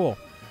 Cool.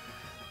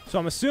 So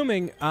I'm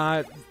assuming,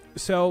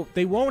 so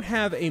they won't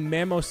have a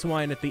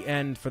Mamoswine at the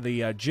end for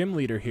the gym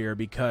leader here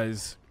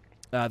because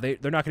they're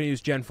not going to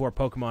use Gen 4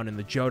 Pokemon in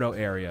the Johto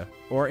area,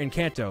 or in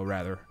Kanto,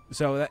 rather.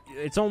 So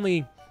it's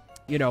only,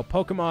 you know,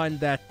 Pokemon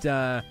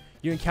that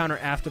you encounter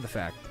after the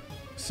fact.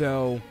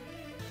 So,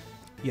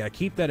 yeah,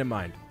 keep that in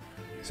mind.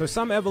 So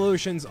some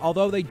evolutions,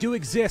 although they do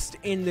exist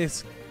in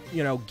this,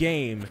 you know,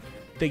 game,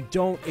 they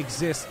don't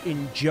exist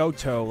in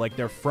Johto like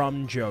they're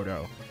from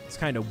Johto. It's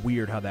kind of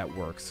weird how that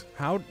works.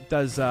 How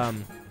does,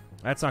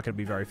 that's not going to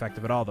be very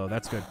effective at all, though.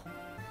 That's good.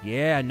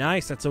 Yeah,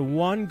 nice. That's a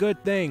one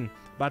good thing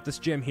about this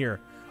gym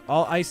here.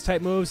 All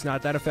Ice-type moves,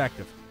 not that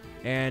effective.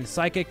 And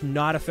Psychic,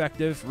 not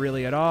effective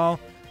really at all.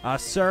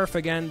 Surf,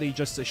 again,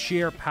 just the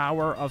sheer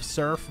power of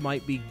Surf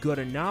might be good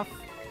enough.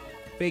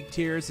 Fake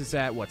Tears is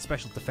at, what,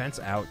 Special Defense?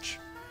 Ouch.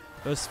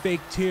 Those fake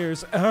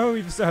tears. Oh,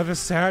 you saw the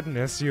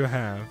sadness you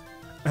have.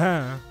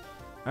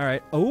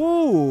 Alright.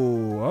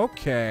 Ooh,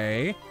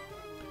 okay.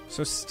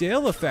 So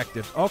still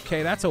effective.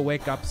 Okay, that's a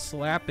wake-up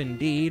slap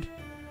indeed.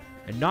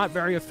 And not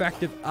very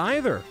effective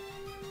either.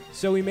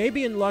 So we may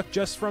be in luck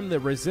just from the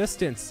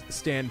resistance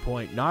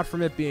standpoint, not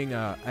from it being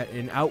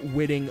an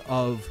outwitting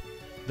of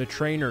the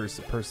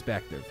trainer's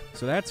perspective.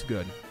 So that's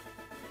good.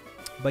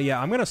 But yeah,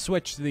 I'm going to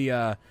switch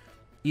the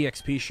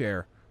EXP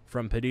share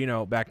from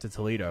Padino back to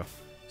Toledo.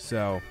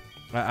 So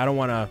I don't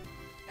want to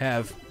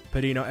have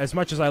Padino, as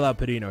much as I love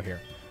Padino here.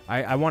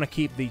 I want to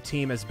keep the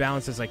team as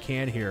balanced as I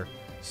can here.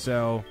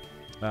 So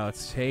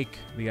let's take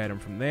the item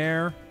from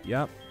there.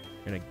 Yep.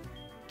 I'm going to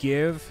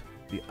give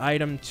the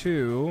item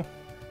to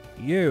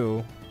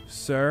you,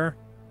 sir,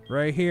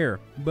 right here.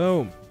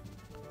 Boom.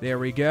 There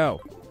we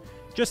go.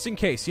 Just in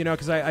case, you know,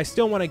 because I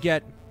still want to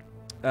get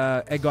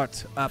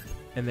Egot up,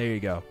 and there you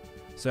go.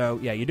 So,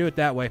 yeah, you do it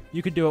that way.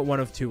 You could do it one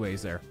of two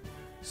ways there.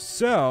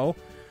 So,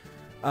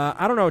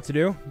 I don't know what to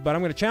do, but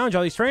I'm going to challenge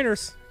all these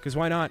trainers, because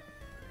why not?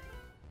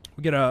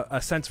 We get a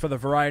sense for the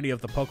variety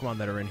of the Pokemon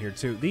that are in here,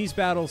 too. These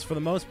battles, for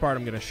the most part,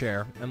 I'm going to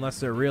share, unless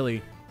they're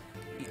really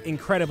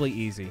incredibly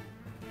easy.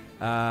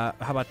 How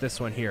about this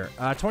one here?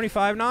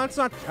 25? No, it's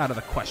not out of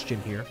the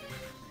question here.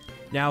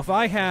 Now, if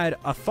I had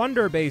a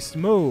Thunder-based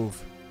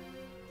move,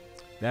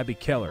 that'd be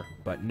killer,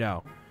 but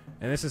no.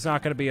 And this is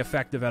not going to be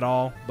effective at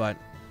all, but...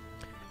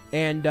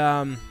 And,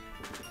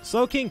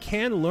 Slowking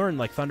can learn,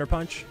 like, Thunder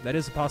Punch. That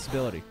is a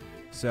possibility.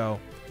 So,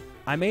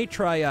 I may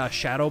try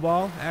Shadow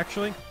Ball,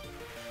 actually.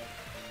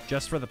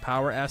 Just for the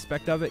power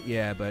aspect of it.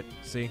 Yeah, but,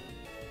 see?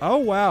 Oh,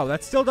 wow,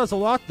 that still does a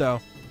lot, though.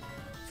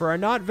 For a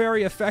not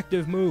very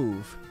effective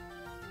move.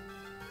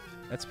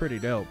 That's pretty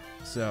dope.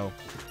 So,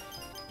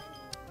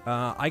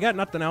 I got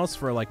nothing else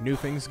for, like, new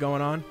things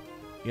going on.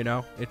 You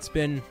know, it's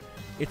been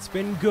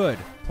good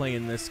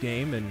playing this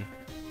game, and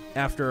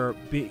after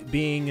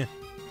being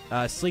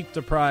sleep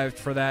deprived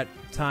for that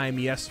time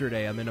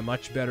yesterday, I'm in a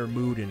much better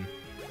mood and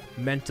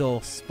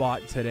mental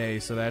spot today,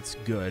 so that's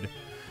good.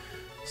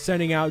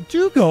 Sending out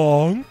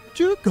Dugong,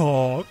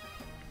 Dugong.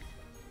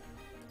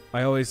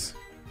 I always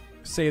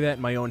say that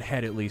in my own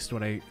head, at least,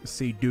 when I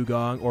see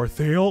Dugong or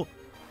Thale.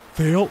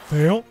 Thale,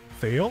 Thale,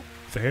 Thale,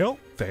 Thale,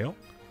 Thale.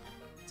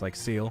 It's like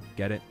seal,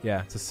 get it?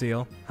 Yeah, it's a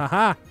seal.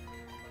 Haha.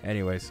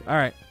 Anyways,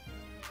 alright.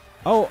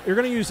 Oh, you're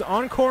going to use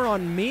Encore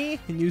on me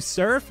and use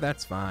Surf?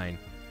 That's fine.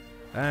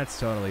 That's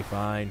totally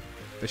fine.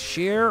 The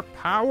sheer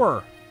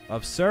power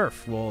of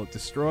Surf will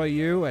destroy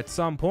you at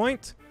some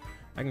point.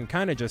 I can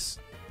kind of just...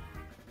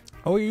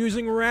 Oh, you're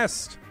using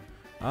Rest.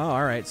 Oh,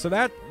 alright. So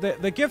that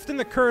the gift and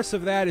the curse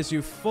of that is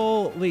you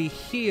fully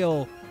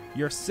heal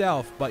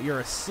yourself, but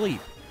you're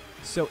asleep.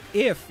 So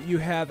if you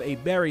have a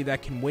berry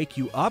that can wake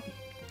you up,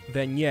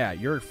 then yeah,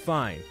 you're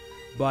fine.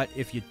 But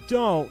if you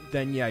don't,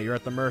 then yeah, you're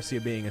at the mercy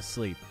of being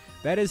asleep.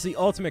 That is the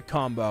ultimate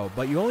combo,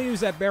 but you only use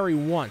that berry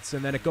once,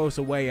 and then it goes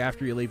away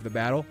after you leave the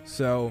battle.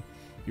 So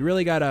you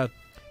really gotta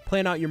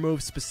plan out your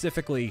moves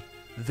specifically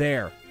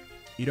there.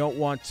 You don't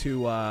want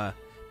to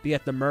be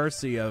at the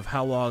mercy of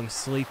how long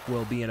sleep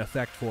will be in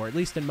effect for, at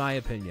least in my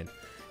opinion.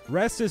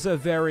 Rest is a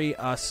very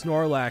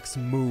Snorlax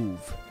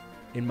move,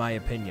 in my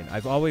opinion.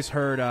 I've always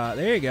heard,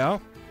 there you go,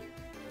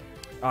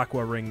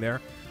 Aqua Ring there.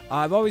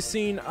 I've always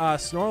seen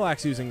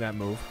Snorlax using that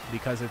move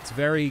because it's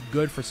very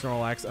good for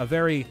Snorlax. A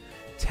very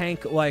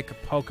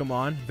tank-like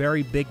Pokemon,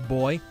 very big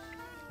boy,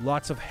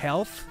 lots of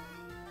health.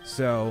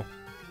 So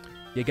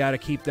you got to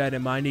keep that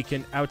in mind. He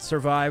can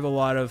out-survive a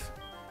lot of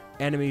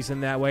enemies in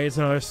that way. It's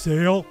another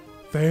fail.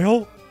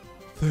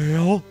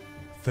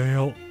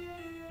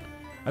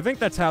 I think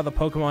that's how the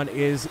Pokemon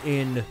is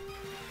in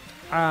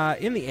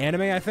the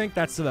anime. I think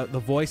that's the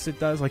voice it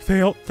does, like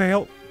fail.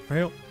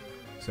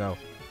 So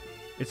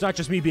it's not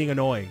just me being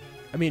annoying.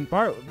 I mean,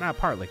 not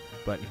partly,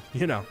 but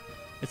you know,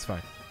 it's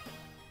fine.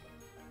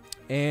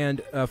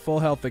 And full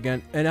health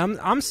again, and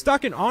I'm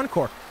stuck in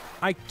Encore.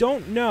 I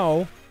don't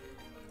know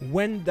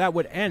when that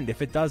would end,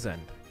 if it does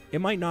end.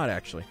 It might not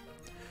actually.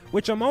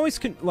 Which I'm always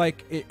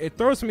it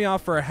throws me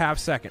off for a half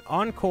second.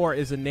 Encore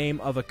is the name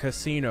of a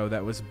casino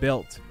that was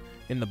built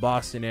in the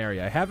Boston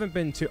area. I haven't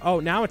been to... Oh,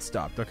 now it's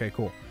stopped. Okay,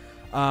 cool.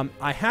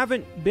 I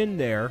haven't been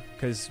there,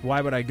 because why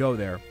would I go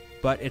there?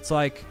 But it's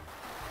like,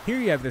 here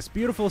you have this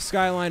beautiful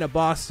skyline of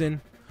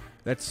Boston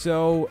that's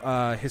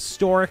so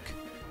historic,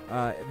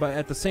 but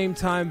at the same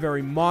time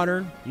very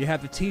modern. You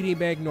have the TD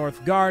Bank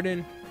North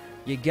Garden.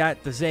 You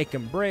got the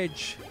Zakim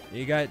Bridge.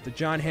 You got the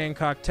John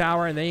Hancock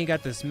Tower, and then you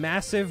got this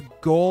massive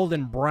gold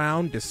and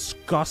brown,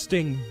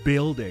 disgusting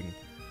building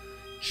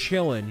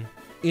chilling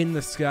in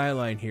the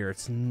skyline here.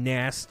 It's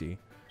nasty,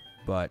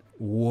 but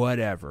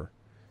whatever.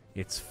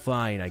 It's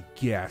fine, I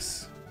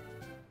guess.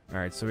 All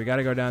right, so we got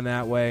to go down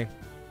that way.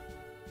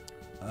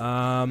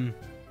 I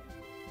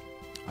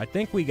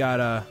think we got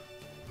to...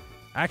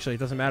 Actually, it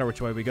doesn't matter which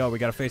way we go. We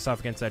got to face off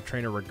against that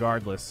trainer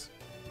regardless,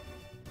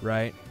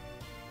 right?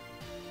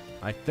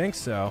 I think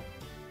so.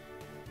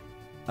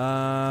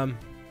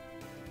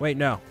 Wait,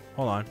 no.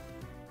 Hold on.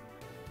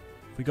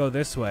 If we go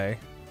this way...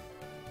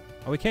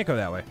 Oh, we can't go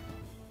that way.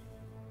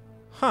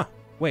 Huh.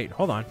 Wait,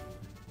 hold on.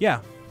 Yeah,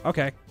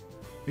 okay.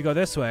 We go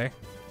this way.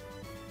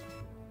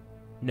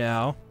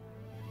 No.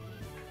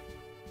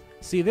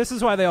 See, this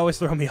is why they always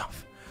throw me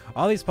off.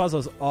 All these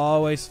puzzles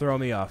always throw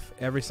me off.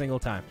 Every single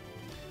time.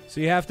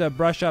 So you have to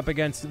brush up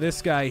against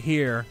this guy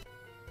here.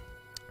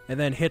 And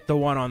then hit the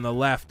one on the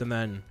left and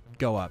then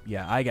go up.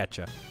 Yeah, I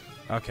getcha.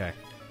 Okay.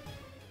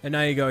 And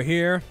now you go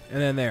here,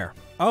 and then there.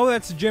 Oh,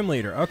 that's the gym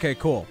leader. Okay,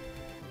 cool.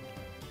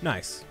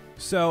 Nice.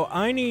 So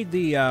I need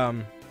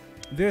the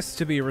this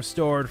to be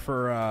restored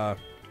for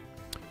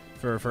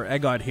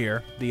Eggot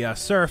here. The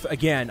Surf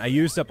again. I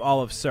used up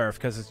all of Surf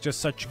because it's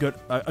just such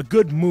a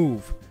good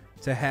move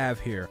to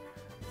have here.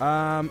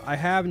 I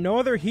have no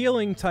other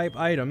healing type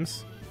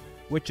items,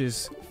 which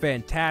is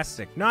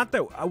fantastic. Not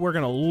that we're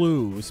gonna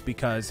lose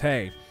because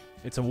hey,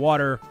 it's a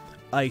water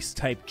ice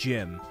type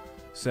gym,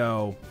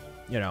 so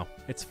you know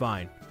it's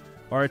fine.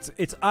 Or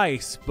it's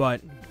ice,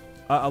 but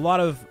a lot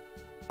of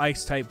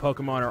ice-type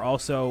Pokemon are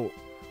also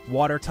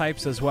water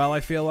types as well, I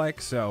feel like.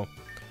 So,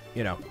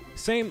 you know,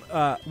 same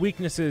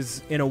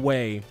weaknesses in a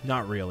way.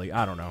 Not really.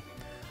 I don't know.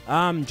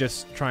 I'm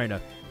just trying to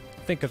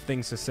think of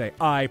things to say.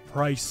 I,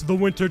 Price, the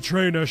Winter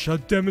Trainer, shall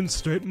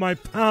demonstrate my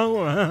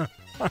power.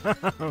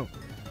 All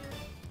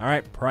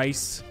right,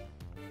 Price.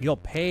 You'll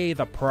pay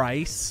the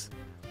price,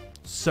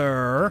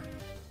 sir.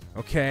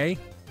 Okay.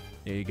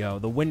 There you go.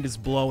 The wind is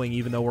blowing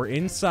even though we're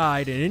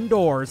inside and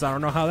indoors. I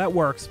don't know how that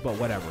works, but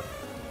whatever.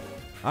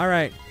 All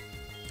right.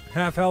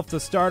 Half health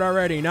to start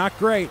already. Not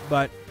great,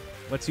 but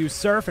let's use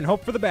Surf and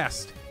hope for the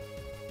best.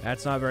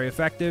 That's not very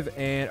effective.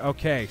 And,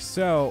 okay,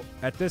 so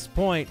at this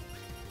point...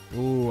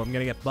 Ooh, I'm going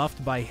to get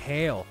buffed by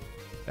hail.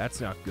 That's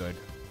not good.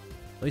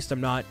 At least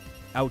I'm not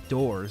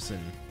outdoors,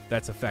 and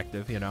that's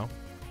effective, you know.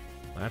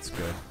 That's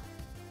good.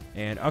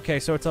 And,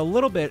 okay, so it's a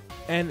little bit...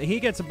 And he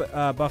gets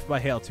buffed by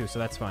hail, too, so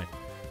that's fine.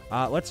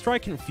 Let's try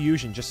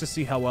Confusion just to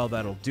see how well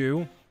that'll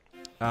do.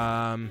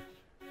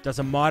 Does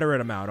a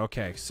moderate amount.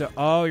 Okay, so...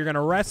 Oh, you're going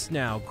to rest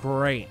now.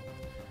 Great.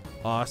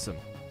 Awesome.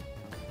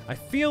 I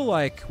feel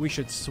like we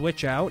should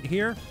switch out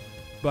here,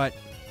 but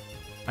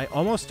I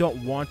almost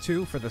don't want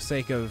to for the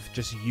sake of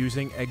just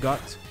using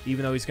Eggot,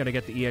 even though he's going to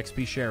get the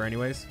EXP share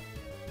anyways.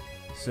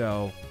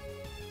 So,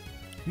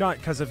 not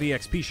because of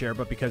EXP share,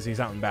 but because he's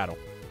out in battle.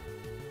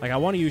 Like, I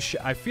want to use...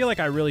 I feel like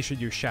I really should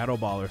use Shadow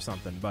Ball or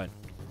something, but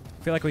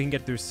I feel like we can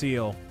get through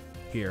Seal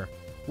here.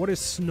 What is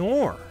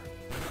Snore?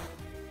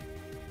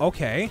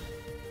 Okay.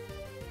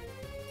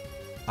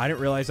 I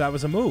didn't realize that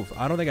was a move.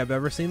 I don't think I've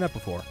ever seen that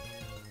before.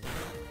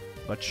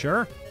 But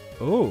sure.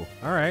 Ooh,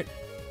 alright.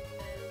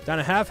 Down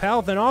to half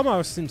health and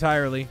almost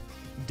entirely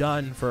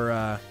done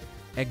for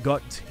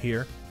Eggot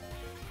here.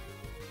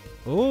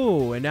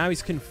 Ooh, and now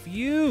he's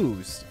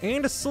confused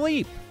and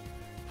asleep.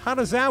 How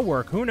does that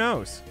work? Who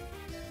knows?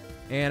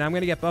 And I'm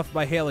going to get buffed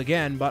by Hail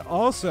again, but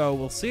also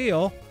we'll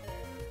Seal.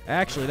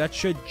 Actually, that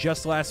should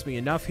just last me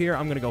enough here.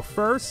 I'm going to go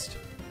first.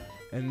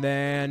 And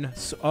then...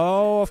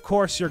 Oh, of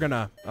course you're going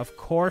to. Of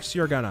course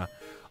you're going to.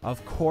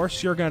 Of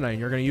course you're going to. And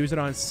you're going to use it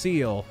on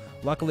Seal.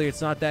 Luckily,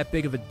 it's not that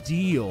big of a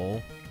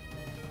deal.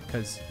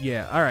 Because,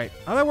 yeah, alright.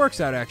 Oh, that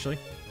works out, actually.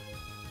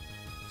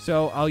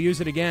 So, I'll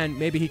use it again.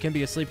 Maybe he can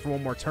be asleep for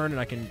one more turn and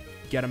I can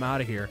get him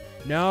out of here.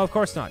 No, of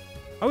course not.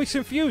 Oh, he's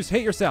confused.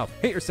 Hit yourself.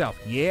 Hit yourself.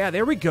 Yeah,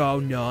 there we go.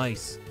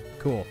 Nice.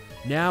 Cool.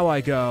 Now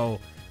I go.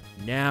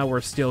 Now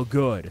we're still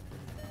good.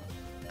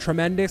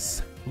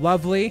 Tremendous.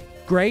 Lovely.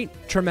 Great.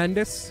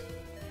 Tremendous.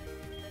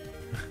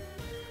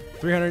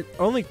 300.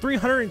 Only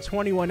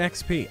 321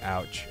 XP.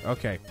 Ouch.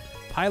 Okay.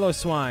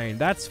 Piloswine.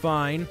 That's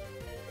fine.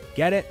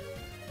 Get it?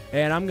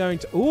 And I'm going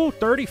to... Ooh,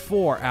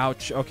 34.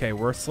 Ouch. Okay,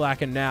 we're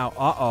slacking now.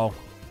 Uh-oh.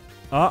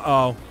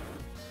 Uh-oh.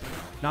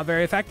 Not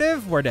very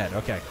effective? We're dead.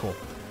 Okay, cool.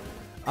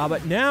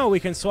 But now we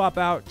can swap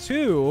out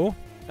to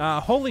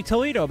Holy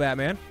Toledo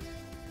Batman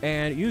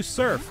and use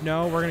Surf.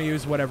 No, we're going to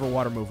use whatever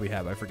water move we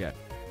have. I forget.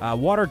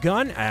 Water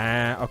Gun?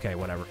 Okay,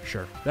 whatever.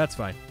 Sure. That's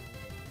fine.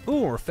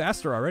 Ooh, we're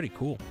faster already.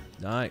 Cool.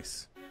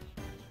 Nice.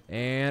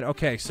 And,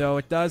 okay, so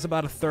it does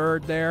about a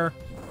third there.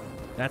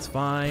 That's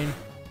fine.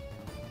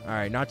 All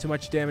right, not too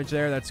much damage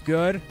there. That's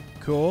good.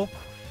 Cool.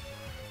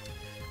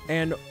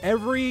 And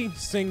every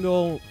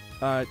single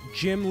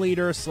gym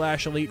leader /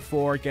 Elite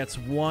Four gets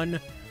one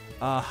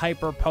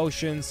Hyper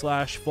Potion /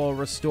 Full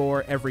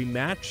Restore every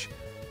match.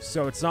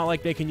 So it's not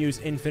like they can use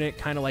infinite,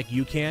 kind of like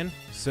you can.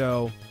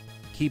 So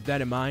keep that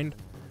in mind.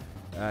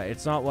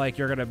 It's not like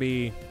you're going to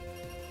be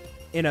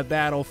in a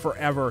battle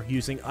forever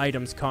using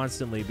items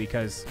constantly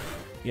because...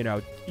 You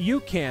know, you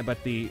can,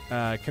 but the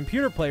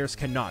computer players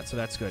cannot, so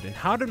that's good. And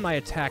how did my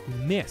attack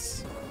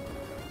miss?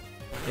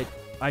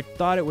 I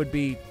thought it would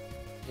be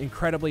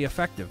incredibly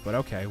effective, but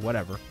okay,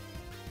 whatever.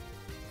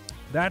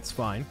 That's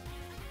fine.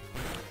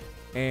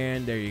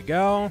 And there you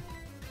go.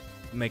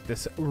 Make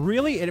this...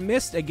 Really? It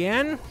missed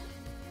again?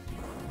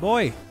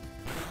 Boy.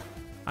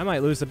 I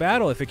might lose the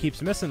battle if it keeps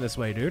missing this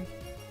way, dude.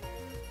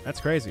 That's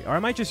crazy. Or I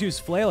might just use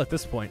Flail at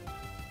this point.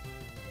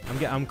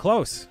 I'm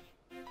close.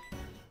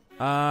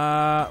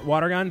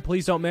 Water Gun,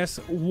 please don't miss.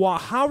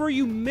 How are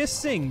you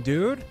missing,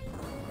 dude?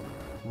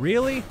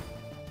 Really?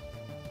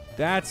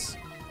 That's...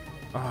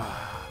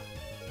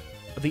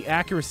 the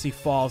accuracy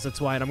falls, that's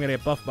why, and I'm gonna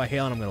get buffed by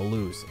Hail and I'm gonna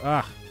lose.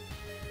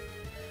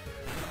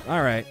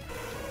 Alright.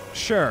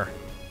 Sure.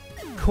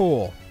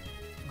 Cool.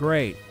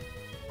 Great.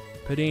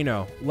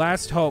 Padino.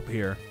 Last hope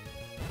here.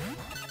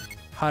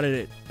 How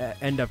did it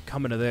end up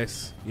coming to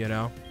this, you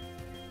know?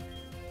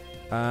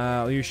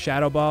 I'll use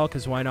Shadow Ball,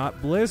 because why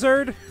not?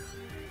 Blizzard?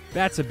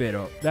 That's a bit...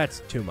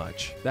 that's too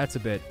much. That's a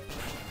bit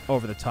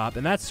over the top.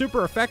 And that's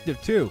super effective,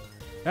 too.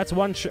 That's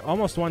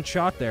almost one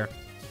shot there.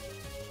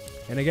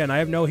 And again, I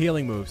have no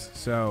healing moves.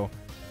 So,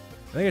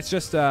 I think it's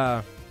just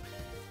a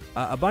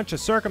bunch of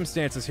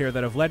circumstances here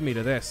that have led me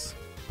to this.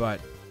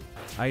 But,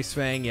 Ice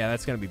Fang, yeah,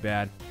 that's going to be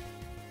bad.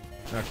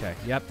 Okay,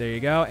 yep, there you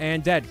go.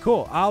 And dead.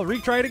 Cool. I'll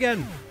retry it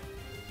again.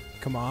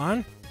 Come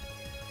on.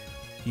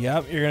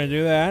 Yep, you're going to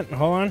do that.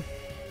 Hold on.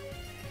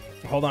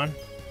 Hold on.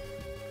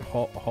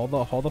 Hold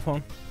the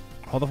phone.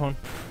 Hold the phone.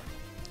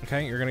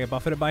 Okay, you're going to get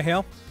buffeted by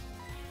Hail.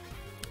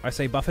 I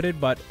say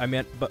buffeted, but I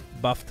meant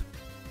buffed.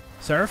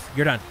 Surf,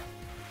 you're done.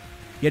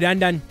 You're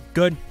done.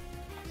 Good.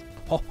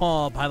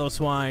 Oh,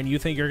 Piloswine, you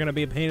think you're going to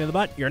be a pain in the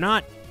butt? You're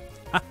not.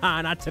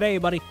 Haha, not today,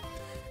 buddy.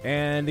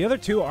 And the other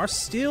two are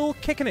still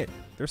kicking it.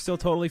 They're still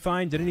totally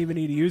fine. Didn't even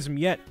need to use them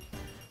yet.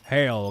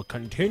 Hail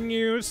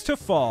continues to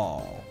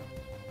fall.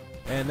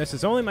 And this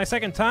is only my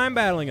second time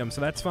battling him,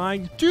 so that's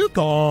fine.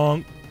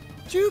 Dugong.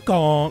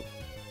 Dugong.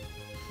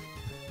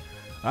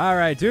 All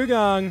right,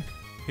 Dugong.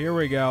 Here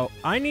we go.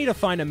 I need to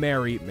find a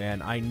Mareep,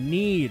 man. I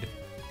need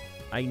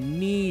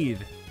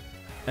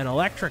an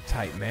electric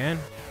type, man.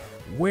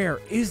 Where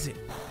is it?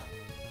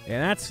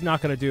 And that's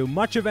not going to do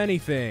much of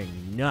anything.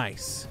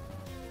 Nice.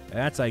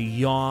 That's a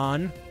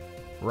yawn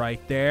right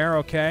there,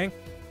 okay?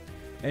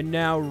 And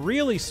now,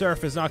 really,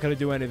 Surf is not going to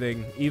do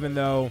anything, even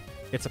though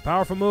it's a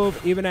powerful move.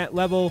 Even at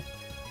level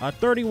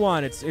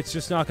 31, it's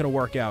just not going to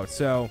work out.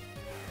 So,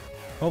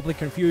 hopefully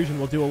Confusion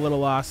will do a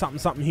little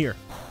something here.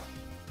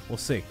 We'll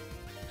see.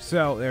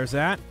 So, there's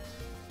that.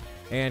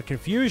 And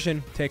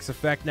Confusion takes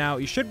effect now.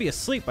 You should be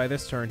asleep by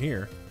this turn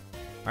here.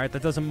 Alright,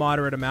 that does a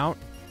moderate amount.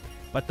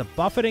 But the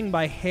buffeting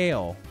by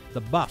Hail,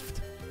 the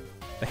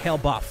Hail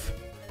buff,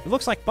 it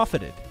looks like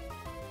buffeted.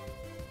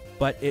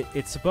 But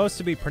it's supposed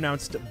to be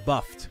pronounced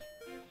buffed.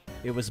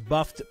 It was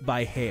buffed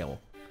by Hail.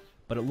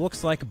 But it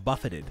looks like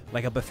buffeted,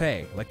 like a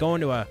buffet. Like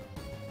going to a...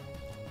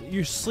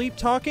 You're sleep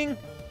talking?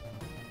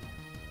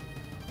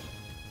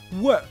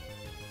 What?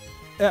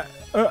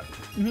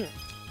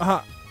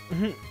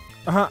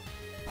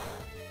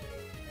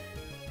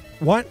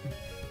 What?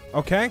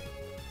 Okay.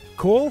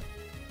 Cool.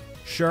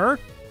 Sure.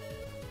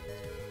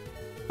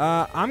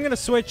 I'm going to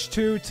switch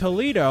to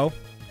Toledo.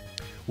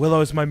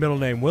 Willow is my middle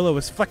name. Willow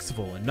is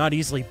flexible and not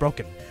easily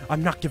broken.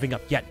 I'm not giving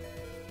up yet.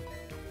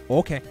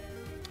 Okay.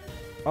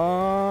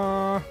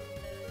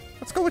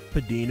 Let's go with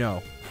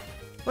Padino.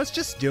 Let's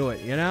just do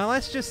it, you know?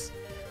 Let's just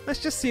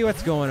see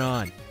what's going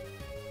on.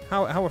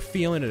 How we're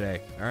feeling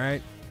today, all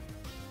right?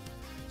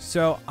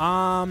 So,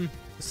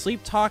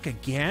 sleep talk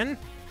again?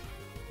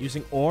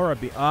 Using Aura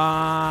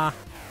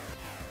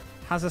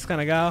How's this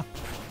gonna go?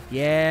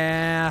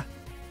 Yeah.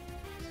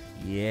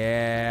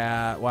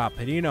 Yeah. Wow,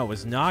 Panino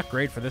was not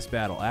great for this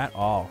battle at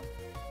all.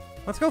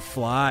 Let's go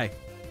fly.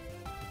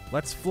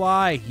 Let's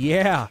fly.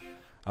 Yeah.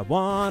 I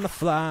wanna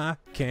fly.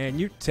 Can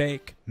you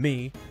take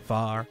me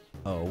far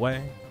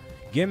away?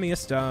 Give me a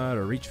star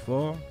to reach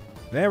for.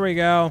 There we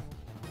go.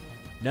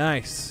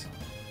 Nice.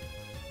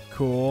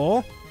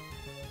 Cool.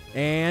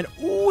 And,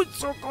 ooh, it's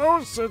so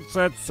close.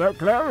 It's so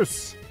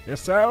close.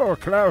 It's so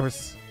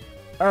close.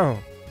 Oh.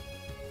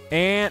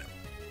 And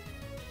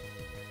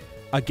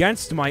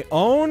against my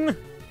own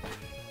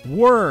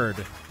word,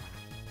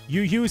 you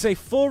use a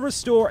full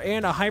restore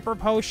and a hyper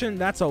potion.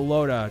 That's a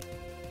load of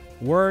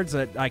words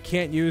that I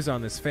can't use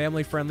on this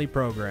family-friendly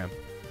program.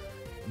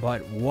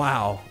 But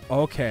wow.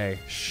 Okay.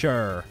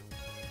 Sure.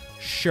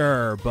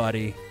 Sure,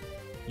 buddy.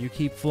 You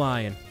keep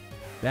flying.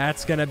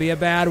 That's gonna be a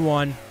bad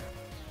one.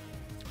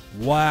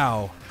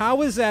 Wow.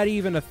 How is that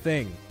even a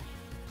thing?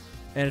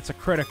 And it's a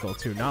critical,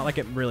 too. Not like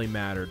it really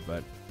mattered,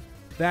 but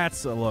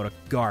that's a load of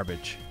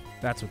garbage.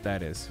 That's what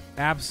that is.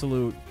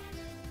 Absolute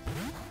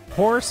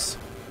horse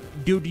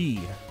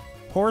duty.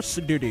 Horse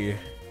duty.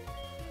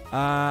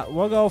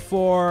 We'll go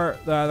for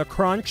the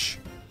crunch.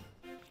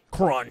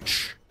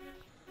 Crunch.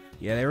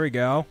 Yeah, there we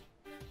go.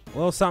 A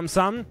little something,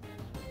 something.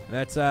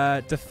 That's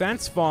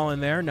defense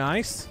falling there.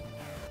 Nice.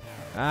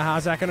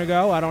 How's that going to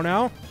go? I don't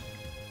know.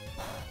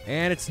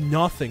 And it's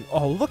nothing.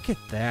 Oh, look at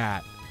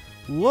that.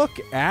 Look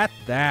at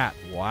that.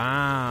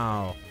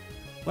 Wow.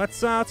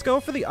 Let's go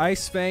for the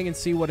Ice Fang and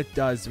see what it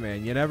does,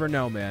 man. You never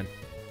know, man.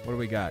 What do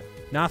we got?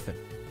 Nothing.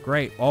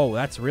 Great. Oh,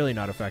 that's really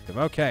not effective.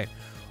 Okay.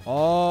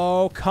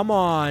 Oh, come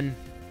on.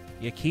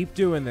 You keep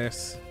doing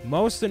this.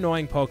 Most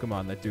annoying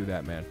Pokemon that do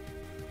that, man.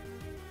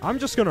 I'm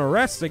just going to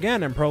rest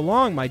again and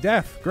prolong my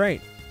death.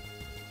 Great.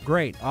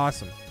 Great.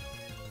 Awesome.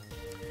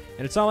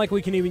 And it's not like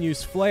we can even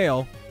use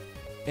Flail,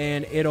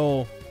 and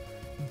it'll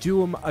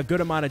do him a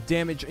good amount of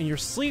damage, and you're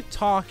sleep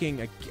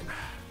talking again.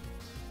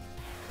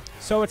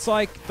 So it's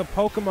like the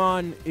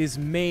Pokemon is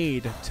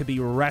made to be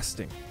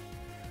resting.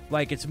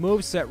 Like its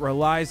moveset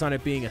relies on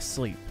it being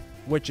asleep,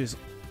 which is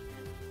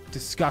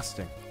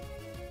disgusting.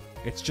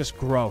 It's just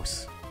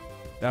gross.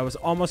 That was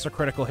almost a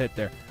critical hit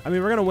there. I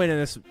mean, we're going to win in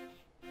this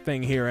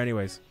thing here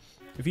anyways.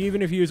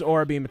 Even if you use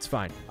Aura Beam, it's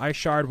fine. Ice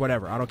Shard,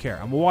 whatever. I don't care.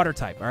 I'm a water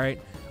type, all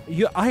right?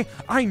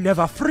 I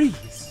never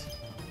freeze.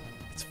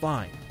 It's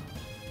fine.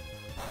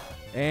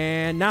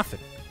 And nothing.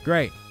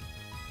 Great.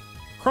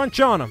 Crunch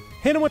on him.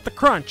 Hit him with the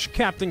crunch.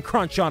 Captain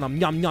Crunch on him.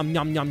 Yum, yum,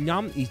 yum, yum,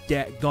 yum. He's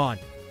dead. Gone.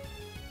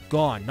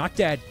 Gone. Not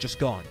dead, just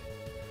gone.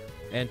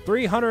 And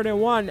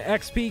 301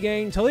 XP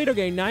gain. Toledo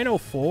gain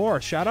 904.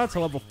 Shout out to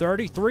level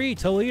 33.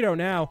 Toledo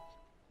now.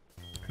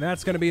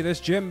 That's going to be this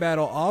gym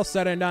battle. All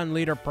said and done.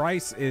 Leader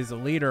Price is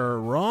leader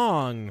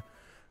wrong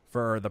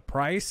for the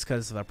price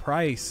because the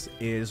price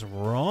is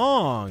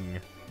wrong.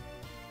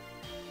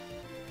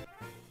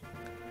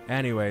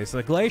 Anyways,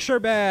 the Glacier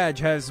Badge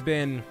has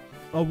been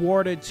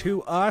awarded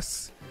to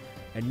us.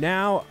 And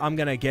now I'm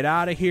going to get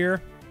out of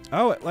here.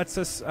 Oh, it lets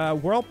us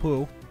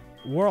whirlpool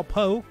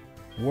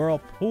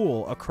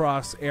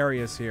across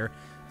areas here.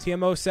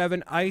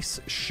 TM07 Ice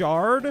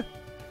Shard.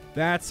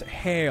 That's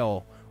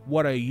Hail.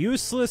 What a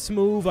useless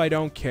move. I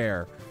don't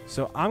care.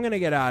 So I'm going to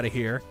get out of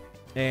here.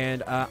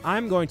 And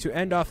I'm going to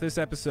end off this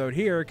episode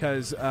here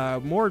because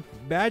more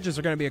badges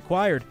are going to be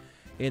acquired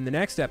in the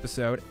next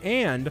episode.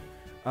 And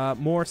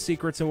more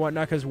secrets and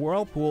whatnot because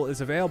Whirlpool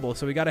is available.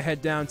 So we got to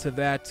head down to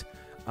that,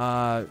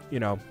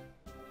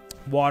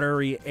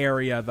 watery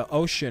area, the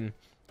ocean,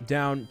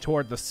 down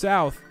toward the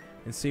south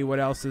and see what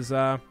else is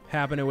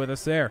happening with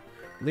us there.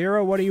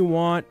 Lyra, what do you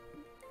want?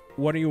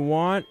 What do you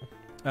want?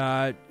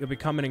 You'll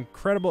become an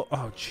incredible...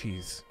 Oh,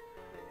 jeez.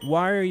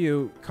 Why are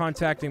you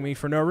contacting me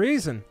for no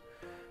reason?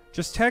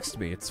 Just text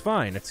me. It's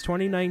fine. It's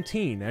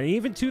 2019. And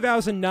even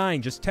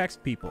 2009, just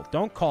text people.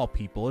 Don't call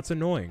people. It's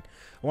annoying.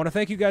 I want to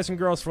thank you guys and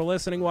girls for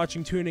listening,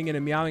 watching, tuning in,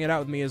 and meowing it out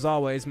with me as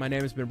always. My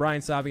name has been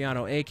Brian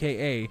Saviano,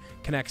 a.k.a.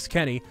 Connects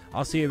Kenny.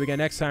 I'll see you again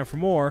next time for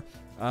more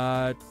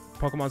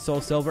Pokemon Soul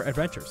Silver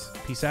adventures.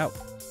 Peace out.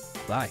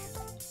 Bye.